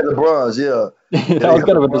 2004? They got the bronze, yeah. That was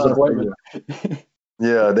kind of a disappointment.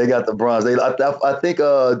 Yeah, they got the bronze. I think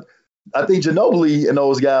Ginobili and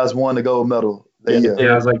those guys won the gold medal. It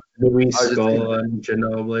was Luis Scola and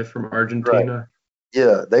Ginobili from Argentina. Right.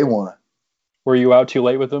 Yeah, they won. Were you out too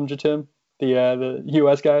late with them, Jitim? The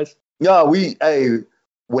U.S. guys? No, we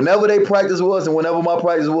whenever they practice was and whenever my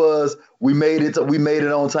practice was, we made it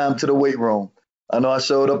on time to the weight room. I know I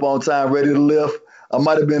showed up on time, ready to lift. I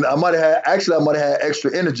might have had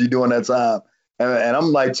extra energy during that time. And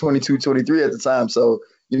I'm like 22, 23 at the time. So,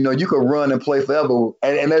 you could run and play forever.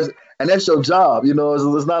 And that's your job.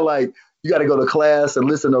 It's not like you got to go to class and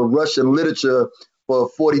listen to Russian literature for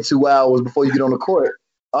 42 hours before you get on the court.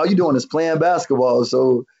 All you're doing is playing basketball.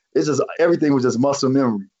 So it's just, everything was just muscle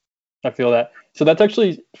memory. I feel that. So that's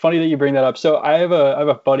actually funny that you bring that up. So I have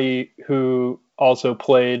a buddy who also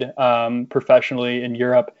played professionally in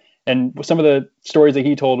Europe. And some of the stories that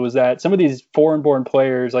he told was that some of these foreign-born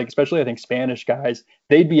players, like especially I think Spanish guys,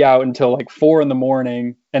 they'd be out until like 4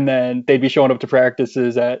 a.m. and then they'd be showing up to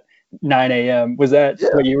practices at 9 a.m. Was that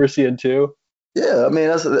what you were seeing too? Yeah, I mean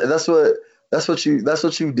that's what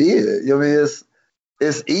you did. I mean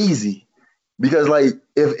it's easy because like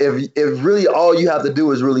if really all you have to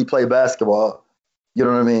do is really play basketball, you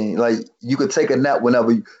know what I mean? Like you could take a nap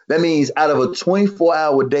whenever. That means out of a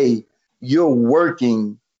 24-hour day, you're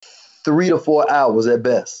working 3 to 4 hours at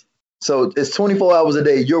best. So it's 24 hours a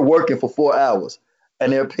day. You're working for 4 hours,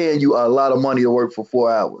 and they're paying you a lot of money to work for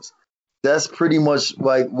 4 hours. That's pretty much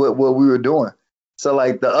like what we were doing. So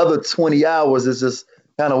like the other 20 hours is just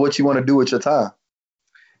kind of what you want to do with your time.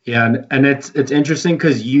 Yeah, and it's interesting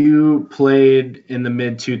because you played in the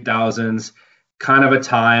mid 2000s, kind of a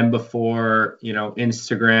time before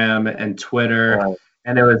Instagram and Twitter, Right.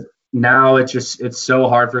 and it's so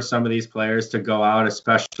hard for some of these players to go out,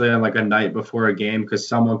 especially on like a night before a game, because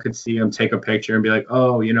someone could see them take a picture and be like,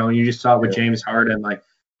 oh, you just saw it with James Harden, like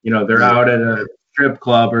they're out at a strip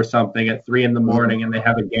club or something at 3 a.m. and they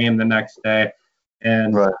have a game the next day,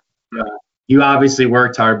 and you obviously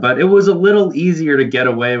worked hard, but it was a little easier to get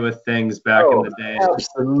away with things back in the day.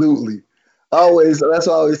 Absolutely. That's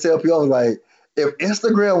why I always tell people, I was like, if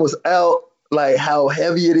Instagram was out like how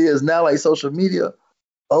heavy it is now, like social media,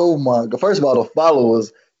 oh my God. First of all, the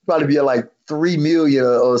followers probably be at like 3 million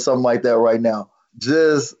or something like that right now.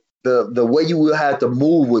 Just the way you would have to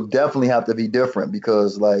move would definitely have to be different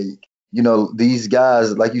because like, these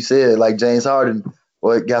guys, like you said, like James Harden,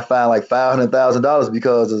 got fined like $500,000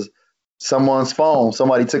 because of someone's phone.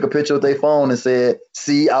 Somebody took a picture with their phone and said,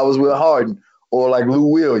 see, I was with Harden. Or like Lou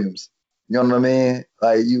Williams. You know what I mean?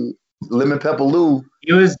 Like Lemon Pepper Lou.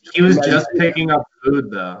 He was just picking up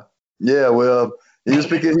food though. Yeah, well, he was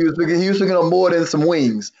picking up more than some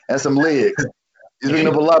wings and some legs. He's picking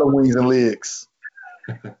up a lot of wings and legs.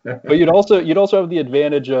 But you'd also have the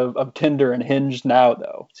advantage of Tinder and Hinge now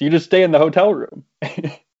though. So you just stay in the hotel room.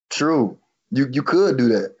 True. You could do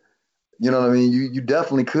that. You know what I mean? You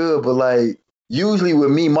definitely could, but like usually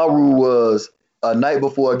with me, my rule was a night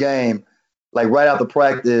before a game, like right after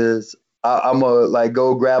practice, I'm gonna like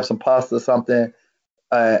go grab some pasta or something,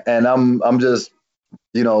 and I'm just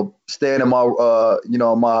staying in my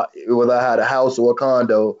whether I had a house or a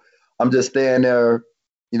condo, I'm just staying there.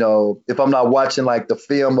 If I'm not watching like the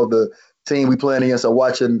film of the team we playing against or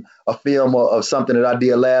watching a film of something that I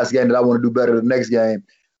did last game that I want to do better the next game,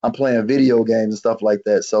 I'm playing video games and stuff like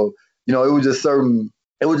that. So it was just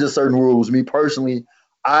certain rules. Me personally,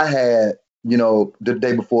 I had the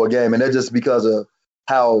day before a game, and that's just because of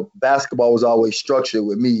how basketball was always structured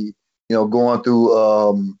with me. Going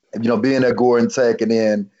through being at Gordon Tech and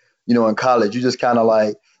then in college, you just kind of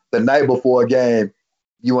like the night before a game,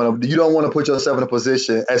 you don't want to put yourself in a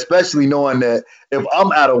position, especially knowing that if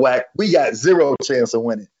I'm out of whack, we got zero chance of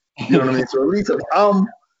winning. You know what I mean? So at least if I'm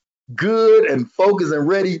good and focused and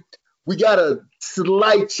ready, we got a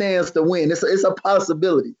slight chance to win. It's a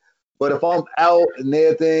possibility. But if I'm out and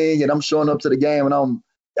everything and I'm showing up to the game and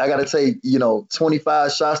I got to take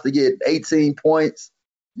 25 shots to get 18 points,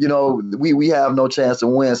 we have no chance to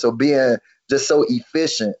win. So being just so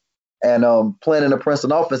efficient and playing in the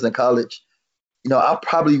Princeton offense in college, I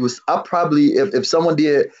probably if someone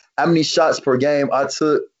did how many shots per game I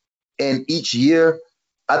took in each year,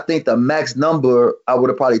 I think the max number I would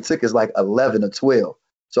have probably took is like 11 or 12.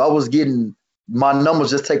 So I was getting my numbers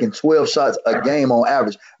just taking 12 shots a game on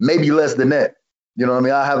average, maybe less than that. You know what I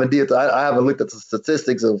mean? I haven't looked at the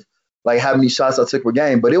statistics of like how many shots I took per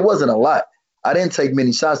game, but it wasn't a lot. I didn't take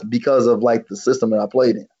many shots because of like the system that I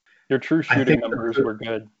played in. Your true shooting numbers were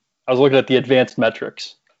good. I was looking at the advanced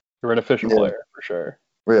metrics. You were an efficient player for sure.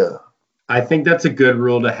 Yeah. I think that's a good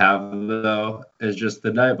rule to have though, is just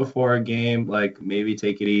the night before a game, like maybe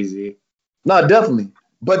take it easy. No, definitely.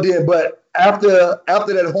 But after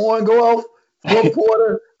that horn go off, fourth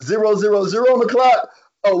quarter, 0-0-0 on the clock,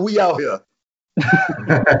 oh, we out here.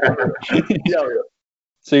 We out here.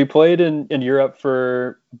 So you played in Europe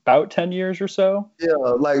for about 10 years or so? Yeah,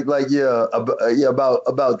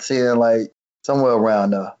 about 10. Like somewhere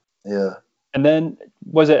around there. Yeah. And then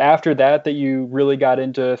was it after that that you really got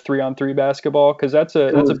into 3-on-3 basketball? Because that's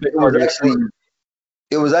a big part of your sport.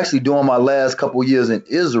 It was actually during my last couple years in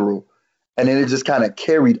Israel, and then it just kind of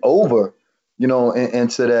carried over,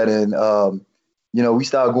 into that. And we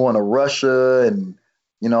started going to Russia and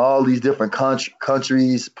all these different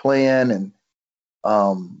countries playing, and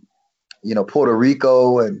Puerto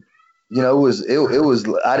Rico, and it was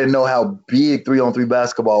I didn't know how big 3-on-3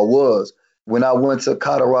 basketball was when I went to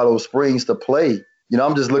Colorado Springs to play.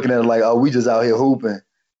 I'm just looking at it like, oh, we just out here hooping,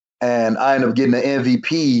 and I ended up getting the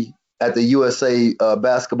MVP at the USA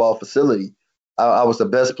basketball facility. I was the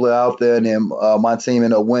best player out there, and then my team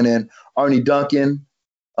ended up winning. Arnie Duncan,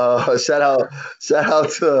 shout out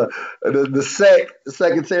to the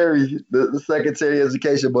secretary of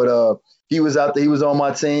education, but he was out there. He was on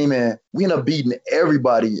my team, and we ended up beating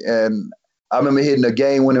everybody. And I remember hitting a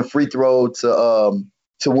game-winning free throw to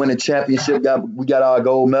win a championship. We got our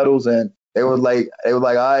gold medals, and they were like, all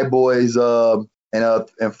right, boys,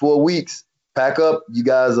 in 4 weeks, pack up. You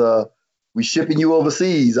guys, we shipping you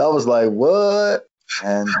overseas. I was like, what?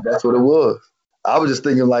 And that's what it was. I was just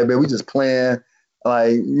thinking, like, man, we just playing.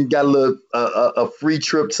 Like, you got a free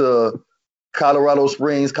trip to Colorado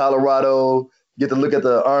Springs, Colorado. Get to look at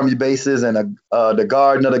the Army bases and the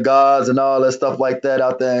Garden of the Gods and all that stuff like that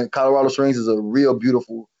out there. And Colorado Springs is a real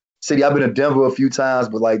beautiful city. I've been to Denver a few times,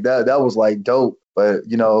 but like that was like dope. But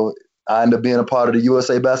I ended up being a part of the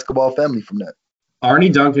USA basketball family from that.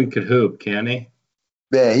 Arnie Duncan could hoop, can he?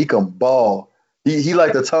 Man, he can ball. He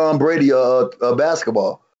like the Tom Brady of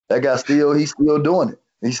basketball. That guy he's still doing it.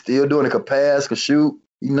 He's still doing it. Could pass, could shoot.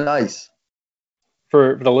 He's nice.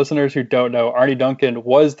 For the listeners who don't know, Arnie Duncan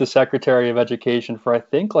was the Secretary of Education for, I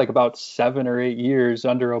think, like about 7 or 8 years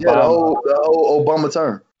under Obama. Yeah, the whole Obama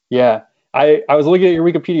term. Yeah. I was looking at your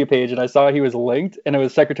Wikipedia page, and I saw he was linked, and it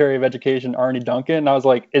was Secretary of Education Arnie Duncan. And I was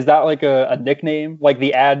like, is that like a nickname? Like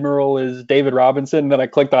the Admiral is David Robinson? And then I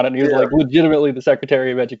clicked on it, and he was like legitimately the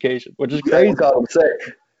Secretary of Education, which is crazy. We call him Sec.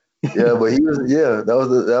 Yeah, but he was,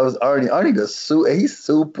 that was Arnie. Arnie, he's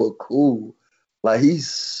super cool. Like, he's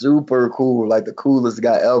super cool, like the coolest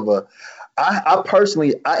guy ever. I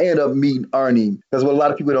personally ended up meeting Arnie because what a lot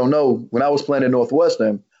of people don't know, when I was playing at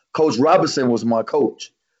Northwestern, Coach Robinson was my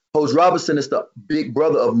coach. Coach Robinson is the big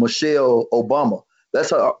brother of Michelle Obama.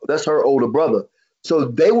 That's her older brother. So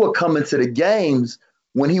they were coming to the games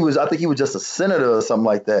when I think he was just a senator or something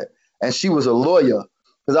like that. And she was a lawyer.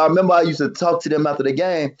 Because I remember I used to talk to them after the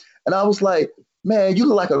game, and I was like, man, you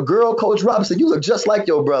look like a girl, Coach Robinson. You look just like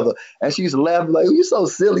your brother. And she used to laugh like, you're so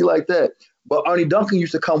silly like that. But Arnie Duncan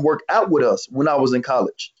used to come work out with us when I was in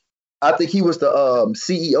college. I think he was the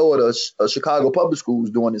CEO of the Chicago Public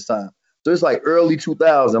Schools during this time. So it's like early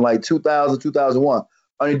 2000, like 2000, 2001.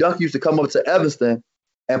 Arnie Duncan used to come up to Evanston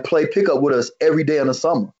and play pickup with us every day in the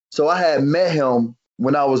summer. So I had met him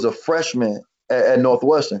when I was a freshman at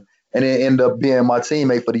Northwestern, and it ended up being my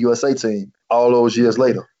teammate for the USA team all those years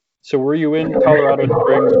later. So were you in Colorado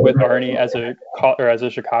Springs with Arnie as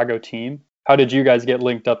a Chicago team? How did you guys get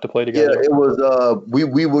linked up to play together? Yeah, it was we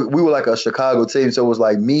were like a Chicago team. So it was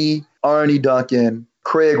like me, Arnie Duncan,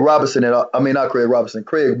 Craig Moore,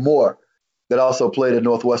 that also played at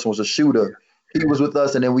Northwestern, was a shooter. He was with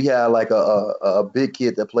us, and then we had like a big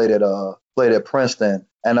kid that played at Princeton,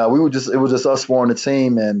 and it was just us four on the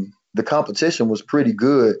team, and the competition was pretty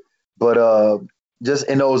good. But just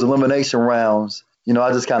in those elimination rounds,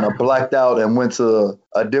 I just kind of blacked out and went to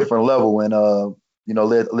a different level and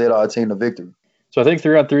led our team to victory. So I think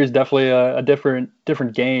 3-on-3 is definitely a different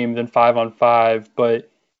game than 5-on-5, but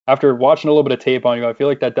after watching a little bit of tape on you, I feel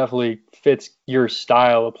like that definitely fits your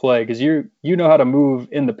style of play because you know how to move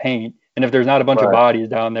in the paint, and if there's not a bunch of bodies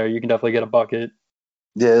down there, you can definitely get a bucket.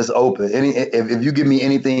 Yeah, it's open. If you give me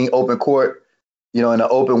anything open court, in an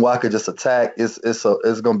open where I could just attack,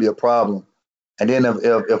 it's gonna be a problem. And then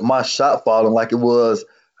if my shot falling like it was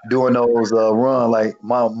doing those run, like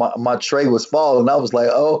my tray was falling, I was like,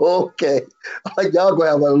 oh, okay. Like, y'all gonna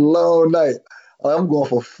have a long night. I'm going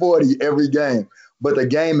for 40 every game. But the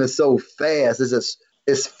game is so fast.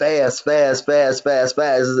 It's fast.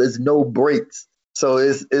 It's no breaks. So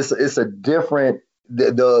it's a different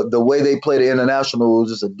the way they play the international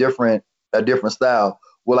is just a different style.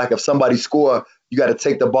 Well, like if somebody score, you got to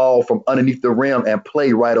take the ball from underneath the rim and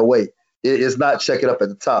play right away. It's not check it up at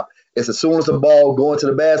the top. It's as soon as the ball going to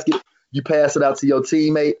the basket, you pass it out to your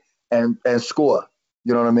teammate and score.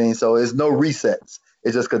 You know what I mean? So it's no resets.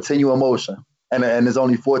 It's just continual motion. And there's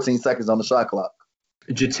only 14 seconds on the shot clock.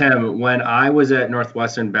 Jitim, when I was at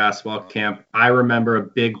Northwestern basketball camp, I remember a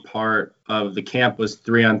big part of the camp was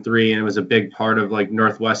 3-on-3, and it was a big part of like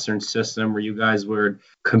Northwestern system where you guys would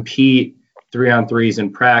compete 3-on-3s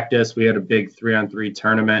in practice. We had a big 3-on-3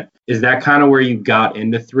 tournament. Is that kind of where you got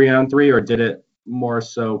into 3-on-3, or did it more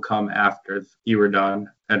so come after you were done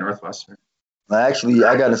at Northwestern? Actually,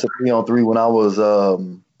 I got into 3-on-3 when I was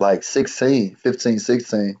like 16, 15,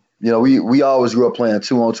 16. You know, we always grew up playing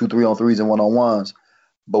 2-on-2, 3-on-3s, and 1-on-1s.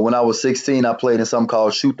 But when I was 16, I played in something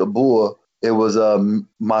called Shoot the Bull. It was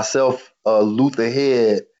myself, Luther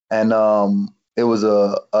Head, and it was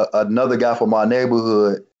another guy from our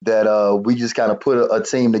neighborhood that we just kind of put a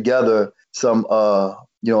team together. Some a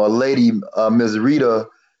lady, Ms. Rita,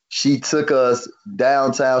 she took us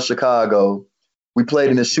downtown Chicago. We played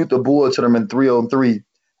in the Shoot the Bull tournament 3-on-3,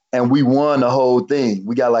 and we won the whole thing.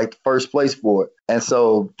 We got like first place for it. And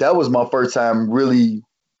so that was my first time really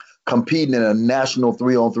competing in a national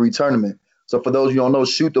 3-on-3 tournament. So for those of you who don't know,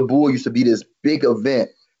 Shoot the Bull used to be this big event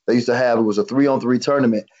they used to have. It was a 3-on-3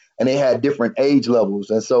 tournament, and they had different age levels.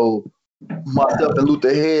 And so myself and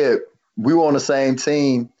Luther Head, we were on the same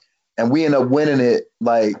team, and we ended up winning it.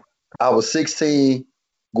 Like I was 16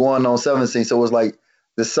 going on 17. So it was like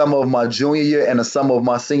the summer of my junior year and the summer of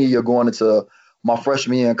my senior year going into my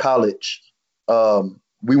freshman year in college.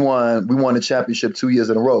 We won the championship 2 years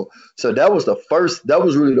in a row. So that was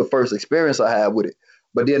really the first experience I had with it.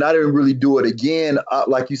 But then I didn't really do it again,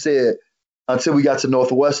 like you said, until we got to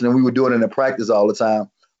Northwestern, and we were doing it in practice all the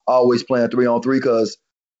time, always playing 3-on-3, because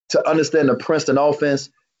to understand the Princeton offense,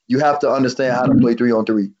 you have to understand how to play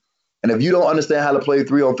 3-on-3. And if you don't understand how to play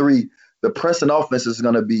 3-on-3, the Princeton offense is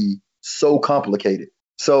going to be so complicated.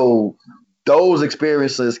 So those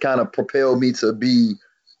experiences kind of propelled me to be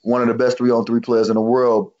one of the best 3-on-3 players in the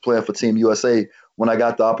world, playing for Team USA when I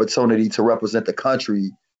got the opportunity to represent the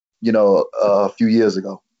country, a few years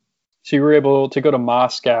ago. So you were able to go to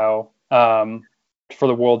Moscow for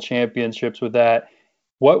the World Championships with that.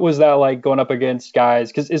 What was that like going up against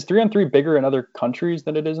guys? Because is 3-on-3 bigger in other countries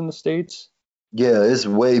than it is in the States? Yeah, it's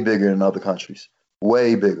way bigger in other countries.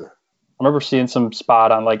 Way bigger. I remember seeing some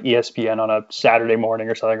spot on like ESPN on a Saturday morning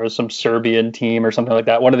or something. It was some Serbian team or something like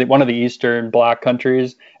that. One of the Eastern Bloc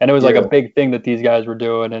countries, and it was like a big thing that these guys were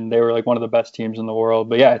doing, and they were like one of the best teams in the world.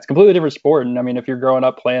 But yeah, it's a completely different sport, and I mean, if you're growing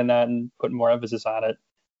up playing that and putting more emphasis on it,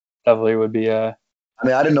 definitely would be. I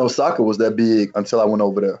didn't know soccer was that big until I went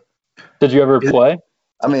over there. Did you ever play?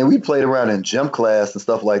 I mean, we played around in gym class and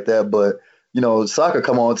stuff like that, but soccer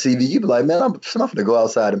come on TV, you'd be like, man, I'm not gonna go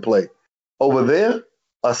outside and play. Over there,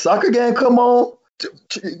 a soccer game come on,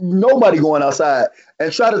 nobody going outside,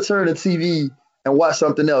 and try to turn the TV and watch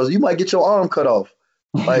something else. You might get your arm cut off.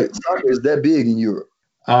 Like soccer is that big in Europe.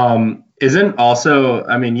 Isn't also,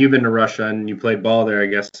 I mean, you've been to Russia and you played ball there, I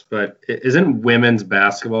guess, but isn't women's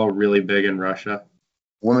basketball really big in Russia?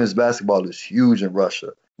 Women's basketball is huge in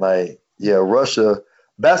Russia. Like, yeah, Russia,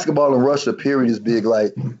 basketball in Russia, period, is big.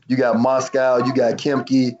 Like, you got Moscow, you got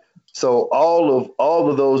Khimki. So all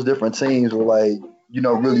of those different teams were like,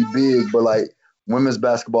 really big, but like women's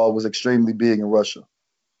basketball was extremely big in Russia.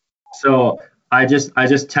 So I just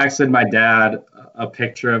texted my dad a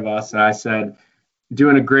picture of us, and I said,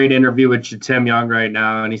 doing a great interview with Jitim Young right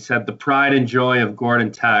now, and he said the pride and joy of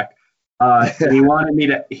Gordon Tech. And he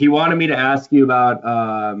wanted me to ask you about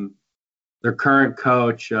their current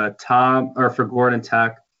coach, for Gordon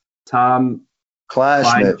Tech, Tom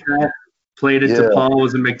Kleinschmidt. Played at DePaul,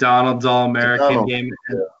 was a McDonald's All-American game,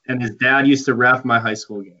 and his dad used to ref my high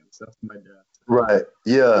school games. That's my dad. Right.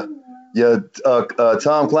 Yeah. Yeah.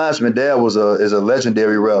 Tom Kleinschmidt, dad is a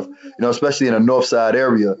legendary ref, especially in the North Side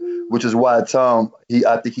area, which is why Tom,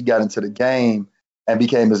 I think he got into the game and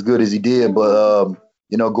became as good as he did. But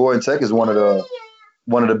Gordon Tech is one of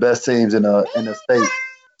the best teams in the state.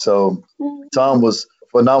 So Tom was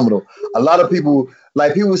phenomenal. A lot of people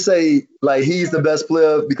say like he's the best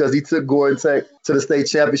player because he took Gordon Tech to the state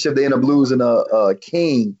championship. They ended up losing a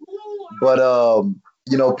king, but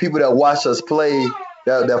people that watch us play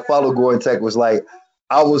that follow Gordon Tech was like,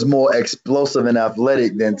 I was more explosive and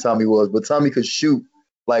athletic than Tommy was, but Tommy could shoot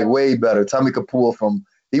like way better. Tommy could pull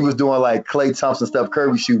he was doing like Klay Thompson, Steph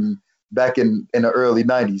Curry shooting back in the early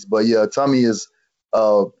 90s. But yeah, Tommy is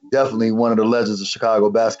definitely one of the legends of Chicago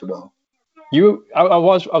basketball. I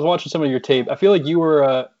was watching some of your tape. I feel like you were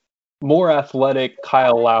a more athletic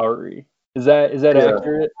Kyle Lowry. Is that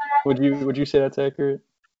accurate? Would you say that's accurate?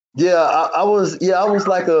 Yeah, I was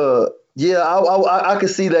like I could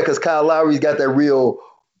see that because Kyle Lowry's got that real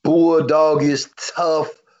bulldogish, tough,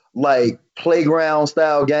 like playground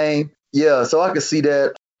style game. Yeah, so I could see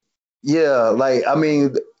that. Yeah, like I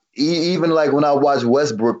mean, even like when I watch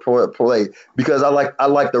Westbrook play, because I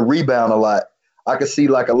like the rebound a lot. I could see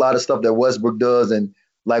like a lot of stuff that Westbrook does, and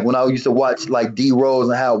like when I used to watch like D Rose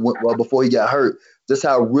and how before he got hurt, just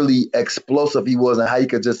how really explosive he was and how he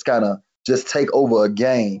could just kind of just take over a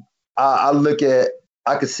game. I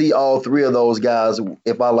could see all three of those guys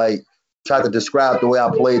if I like try to describe the way I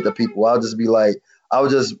played to people. I'll just be like, I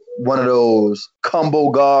was just one of those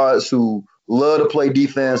combo guards who love to play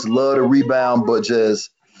defense, love to rebound, but just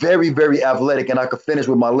very, very athletic. And I could finish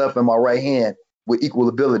with my left and my right hand with equal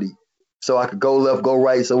ability. So I could go left, go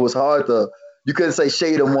right. So it was hard you couldn't say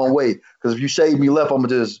shade them one way. Because if you shade me left, I'm going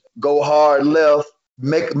to just go hard left,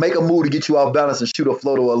 make a move to get you off balance and shoot a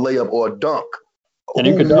float or a layup or a dunk. And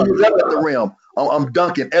you could dunk. Who's up at the rim? I'm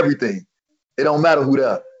dunking everything. It don't matter who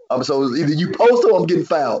that. So either you post or I'm getting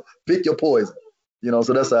fouled. Pick your poison.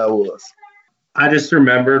 So that's how it was. I just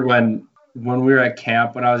remembered when we were at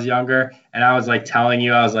camp when I was younger, and I was like telling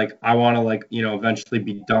you, I was like, I want to like, eventually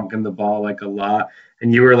be dunking the ball like a lot.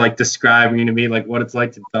 And you were like describing to me like what it's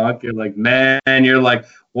like to dunk. You're like, man, you're like,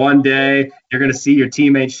 one day you're going to see your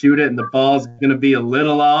teammate shoot it and the ball's going to be a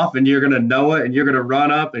little off and you're going to know it and you're going to run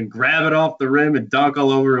up and grab it off the rim and dunk all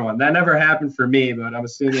over everyone. That never happened for me, but I'm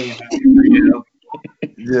assuming it happened for you.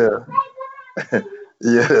 Yeah.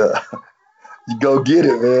 Yeah. You go get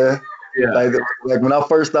it, man. Yeah. Like when I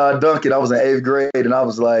first started dunking, I was in 8th grade and I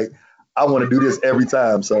was like, I want to do this every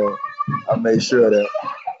time. So I made sure of that.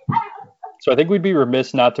 So I think we'd be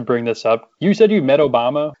remiss not to bring this up. You said you met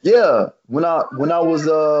Obama? Yeah. When I was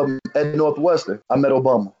at Northwestern, I met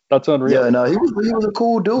Obama. That's unreal. Yeah, no, he was a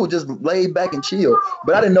cool dude, just laid back and chill.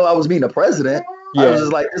 But I didn't know I was meeting the president. Yeah. I was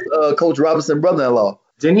just like this Coach Robinson brother-in-law.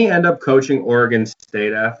 Didn't he end up coaching Oregon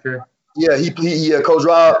State after? Yeah, Coach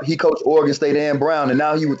Rob, he coached Oregon State and Brown, and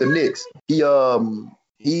now he with the Knicks.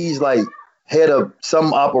 He's like head of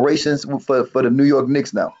some operations for the New York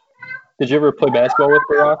Knicks now. Did you ever play basketball with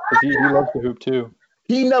Barack? Because he loves to hoop too.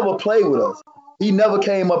 He never played with us. He never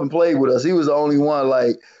came up and played with us. He was the only one.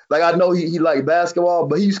 Like I know he liked basketball,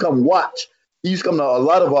 but he used to come watch. He used to come to a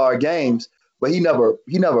lot of our games, but he never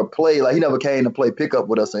played. Like he never came to play pickup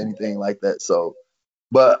with us or anything like that. So,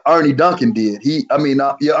 but Ernie Duncan did.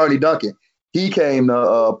 Ernie Duncan. He came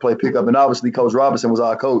to play pickup, and obviously Coach Robinson was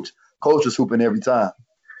our coach. Coach was hooping every time.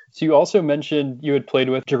 So you also mentioned you had played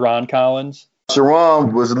with Jerron Collins.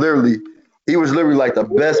 Sharon was literally like the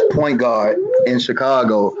best point guard in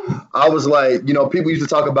Chicago. I was like, people used to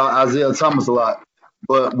talk about Isaiah Thomas a lot,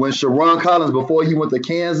 but when Sharon Collins, before he went to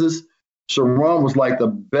Kansas, Sharon was like the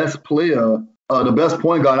best player, the best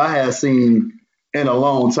point guard I had seen in a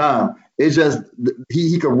long time. It's just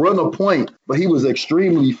he could run a point, but he was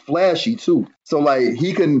extremely flashy too. So like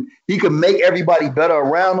he could make everybody better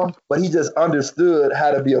around him, but he just understood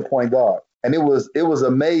how to be a point guard. And it was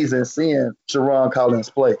amazing seeing Sharon Collins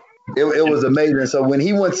play. It was amazing. So when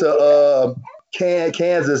he went to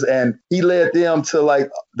Kansas and he led them to like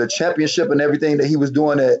the championship and everything that he was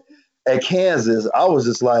doing at Kansas, I was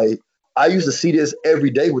just like, I used to see this every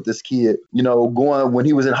day with this kid, going when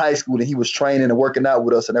he was in high school and he was training and working out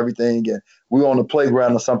with us and everything. And we were on the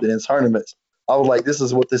playground or something in tournaments. I was like, this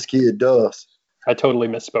is what this kid does. I totally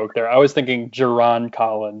misspoke there. I was thinking Jerron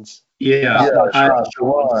Collins. Yeah.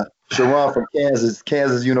 Sharon from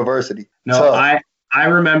Kansas University. No, tough. I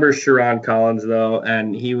remember Sharon Collins though,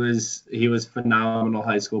 and he was phenomenal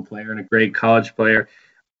high school player and a great college player.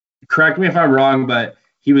 Correct me if I'm wrong, but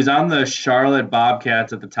he was on the Charlotte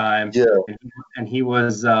Bobcats at the time. Yeah. And he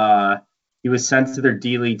was sent to their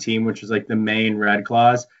D-League team, which was like the Maine Red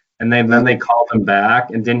Claws. And then they called him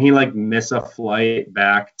back. And didn't he like miss a flight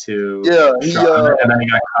back to Charlotte? And then he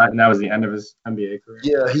got cut, and that was the end of his NBA career.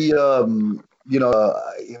 Yeah, he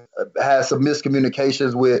had some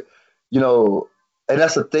miscommunications with, and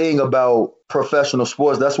that's the thing about professional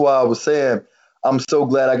sports. That's why I was saying I'm so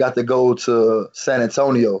glad I got to go to San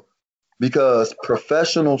Antonio, because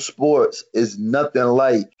professional sports is nothing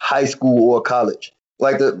like high school or college.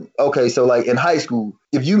 So like in high school,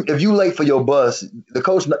 if you late for your bus, the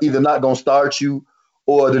coach either not gonna start you,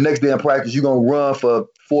 or the next day in practice you're gonna run for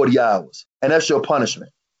 40 hours, and that's your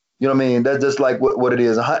punishment. You know what I mean? That's just like what it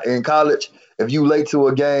is in college. If you late to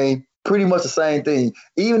a game, pretty much the same thing.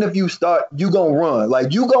 Even if you start, you gonna run.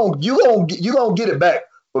 Like you gonna get it back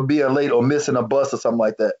for being late or missing a bus or something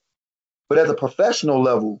like that. But at the professional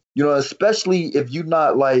level, especially if you're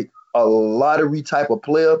not like a lottery type of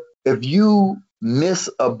player, if you miss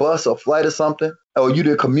a bus or flight or something, or you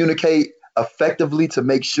didn't communicate effectively to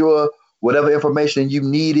make sure whatever information you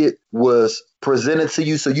needed was presented to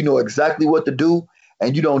you so you know exactly what to do,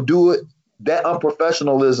 and you don't do it, that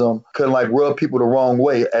unprofessionalism can like rub people the wrong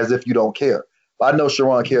way as if you don't care. I know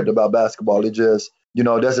Sharon cared about basketball. It just,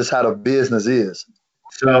 that's just how the business is.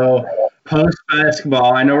 So post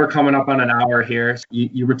basketball, I know we're coming up on an hour here.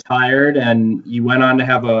 You retired and you went on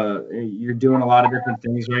to you're doing a lot of different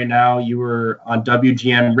things right now. You were on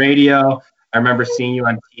WGN radio. I remember seeing you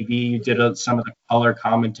on TV. You did some of the color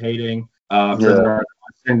commentating for the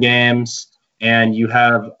Northwestern games, and you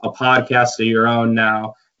have a podcast of your own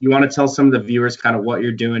now. You want to tell some of the viewers kind of what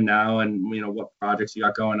you're doing now and what projects you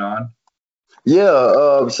got going on?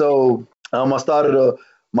 Yeah. So I started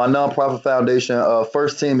my nonprofit foundation,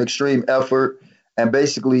 First Team Extreme Effort, and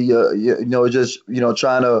basically, just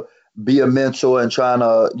trying to be a mentor and trying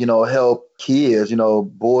to help kids,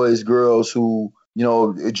 boys, girls who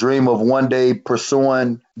dream of one day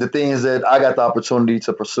pursuing the things that I got the opportunity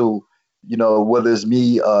to pursue. Whether it's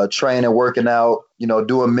me training, working out,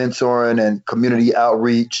 doing mentoring and community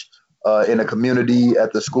outreach in the community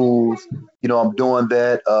at the schools. I'm doing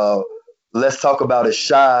that. Let's Talk About It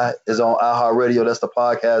Shy is on iHeartRadio. That's the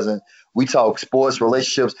podcast. And we talk sports,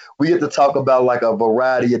 relationships. We get to talk about like a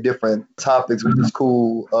variety of different topics, which is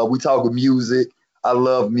cool. We talk with music. I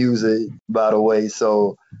love music, by the way.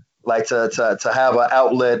 So like to have an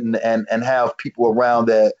outlet and have people around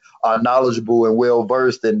that are knowledgeable and well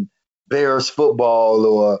versed in Bears football,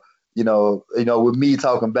 or with me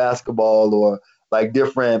talking basketball, or like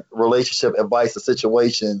different relationship advice or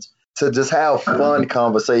situations, to just have fun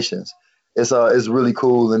conversations. It's really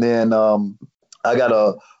cool. And then I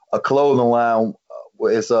got a clothing line.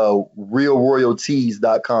 It's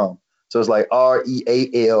realroyaltees.com. So it's like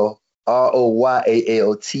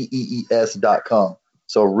RealRoyaltees.com.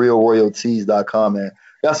 So realroyaltees.com, and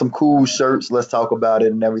got some cool shirts. Let's talk about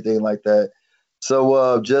it and everything like that.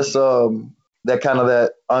 So just that kind of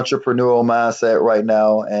that entrepreneurial mindset right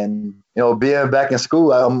now, and being back in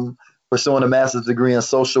school, I'm pursuing a master's degree in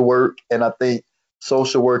social work, and I think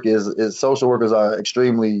social workers are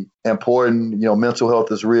extremely important. Mental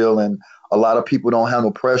health is real, and a lot of people don't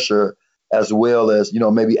handle pressure as well as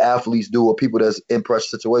maybe athletes do, or people that's in pressure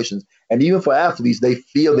situations. And even for athletes, they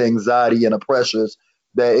feel the anxiety and the pressures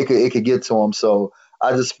that it could get to them. So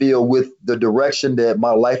I just feel with the direction that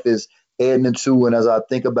my life is heading into, and as I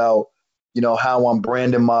think about how I'm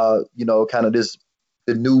branding my kind of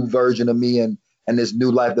the new version of me and this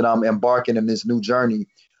new life that I'm embarking in, this new journey,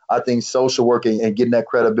 I think social work and getting that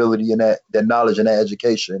credibility and that knowledge and that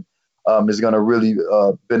education is going to really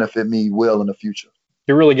benefit me well in the future.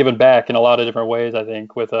 You're really giving back in a lot of different ways, I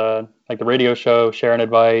think, with like the radio show, sharing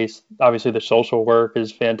advice. Obviously, the social work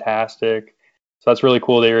is fantastic. So that's really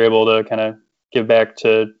cool that you're able to kind of give back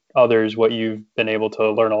to others what you've been able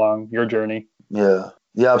to learn along your journey. Yeah,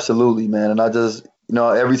 absolutely, man. And I just,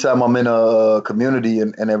 every time I'm in a community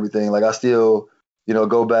and everything, like I still,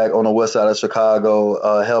 go back on the west side of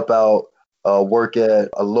Chicago, help out, work at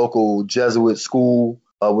a local Jesuit school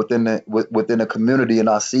within the community, and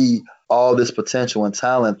I see all this potential and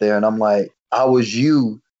talent there. And I'm like, I was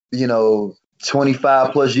you,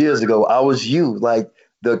 25 plus years ago. I was you, like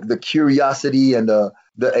the curiosity and the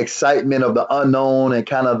excitement of the unknown, and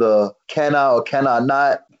kind of the can I or can I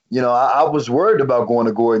not. I was worried about going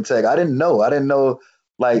to Gordon Tech. I didn't know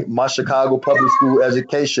like my Chicago public school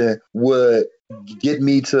education would get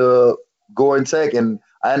me to Gordon Tech, and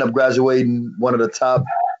I ended up graduating one of the top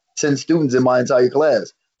 10 students in my entire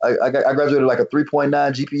class. I graduated like a 3.9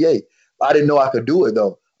 GPA. I didn't know I could do it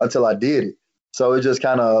though until I did it. So it just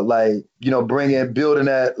kind of like, building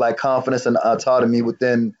that like confidence and autonomy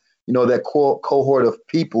within, that cohort of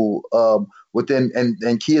people within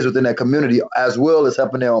and kids within that community, as well as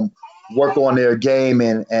helping them work on their game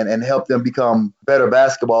and help them become better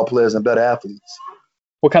basketball players and better athletes.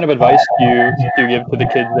 What kind of advice do you give to the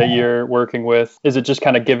kids that you're working with? Is it just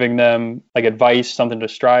kind of giving them like advice, something to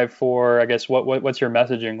strive for? I guess what's your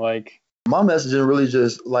messaging like? My message is really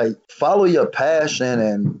just like follow your passion,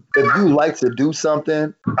 and if you like to do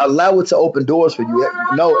something, allow it to open doors for you.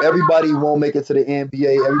 No, everybody won't make it to the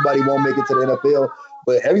NBA. Everybody won't make it to the NFL,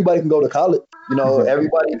 but everybody can go to college.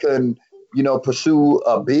 Everybody can, pursue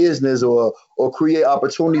a business or create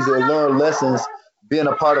opportunities or learn lessons being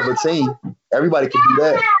a part of a team. Everybody can do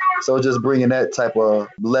that. So just bringing that type of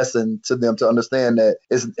lesson to them to understand that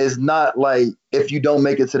it's not like if you don't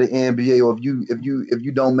make it to the NBA, or if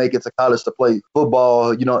you don't make it to college to play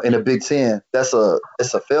football, in a Big Ten, it's a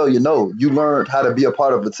failure. No, you learned how to be a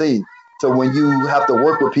part of a team. So when you have to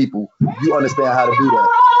work with people, you understand how to do that.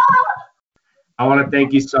 I want to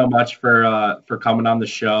thank you so much for coming on the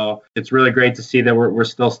show. It's really great to see that we're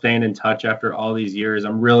still staying in touch after all these years.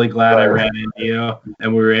 I'm really glad I ran into you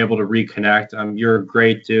and we were able to reconnect. You're a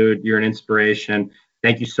great dude. You're an inspiration.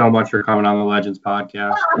 Thank you so much for coming on the Legends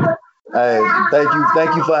podcast. Hey,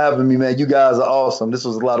 thank you for having me, man. You guys are awesome. This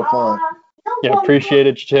was a lot of fun. Yeah, appreciate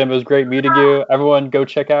it, Jim. It was great meeting you. Everyone, go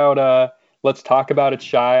check out Let's Talk About It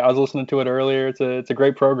Shy. I was listening to it earlier. It's a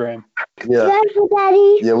great program. Yeah.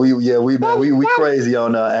 Daddy. Yeah, we crazy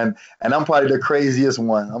on and I'm probably the craziest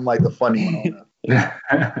one. I'm like the funny one on that.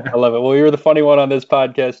 I love it. Well, you're the funny one on this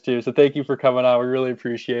podcast too. So thank you for coming on. We really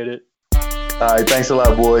appreciate it. All right, thanks a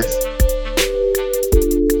lot, boys.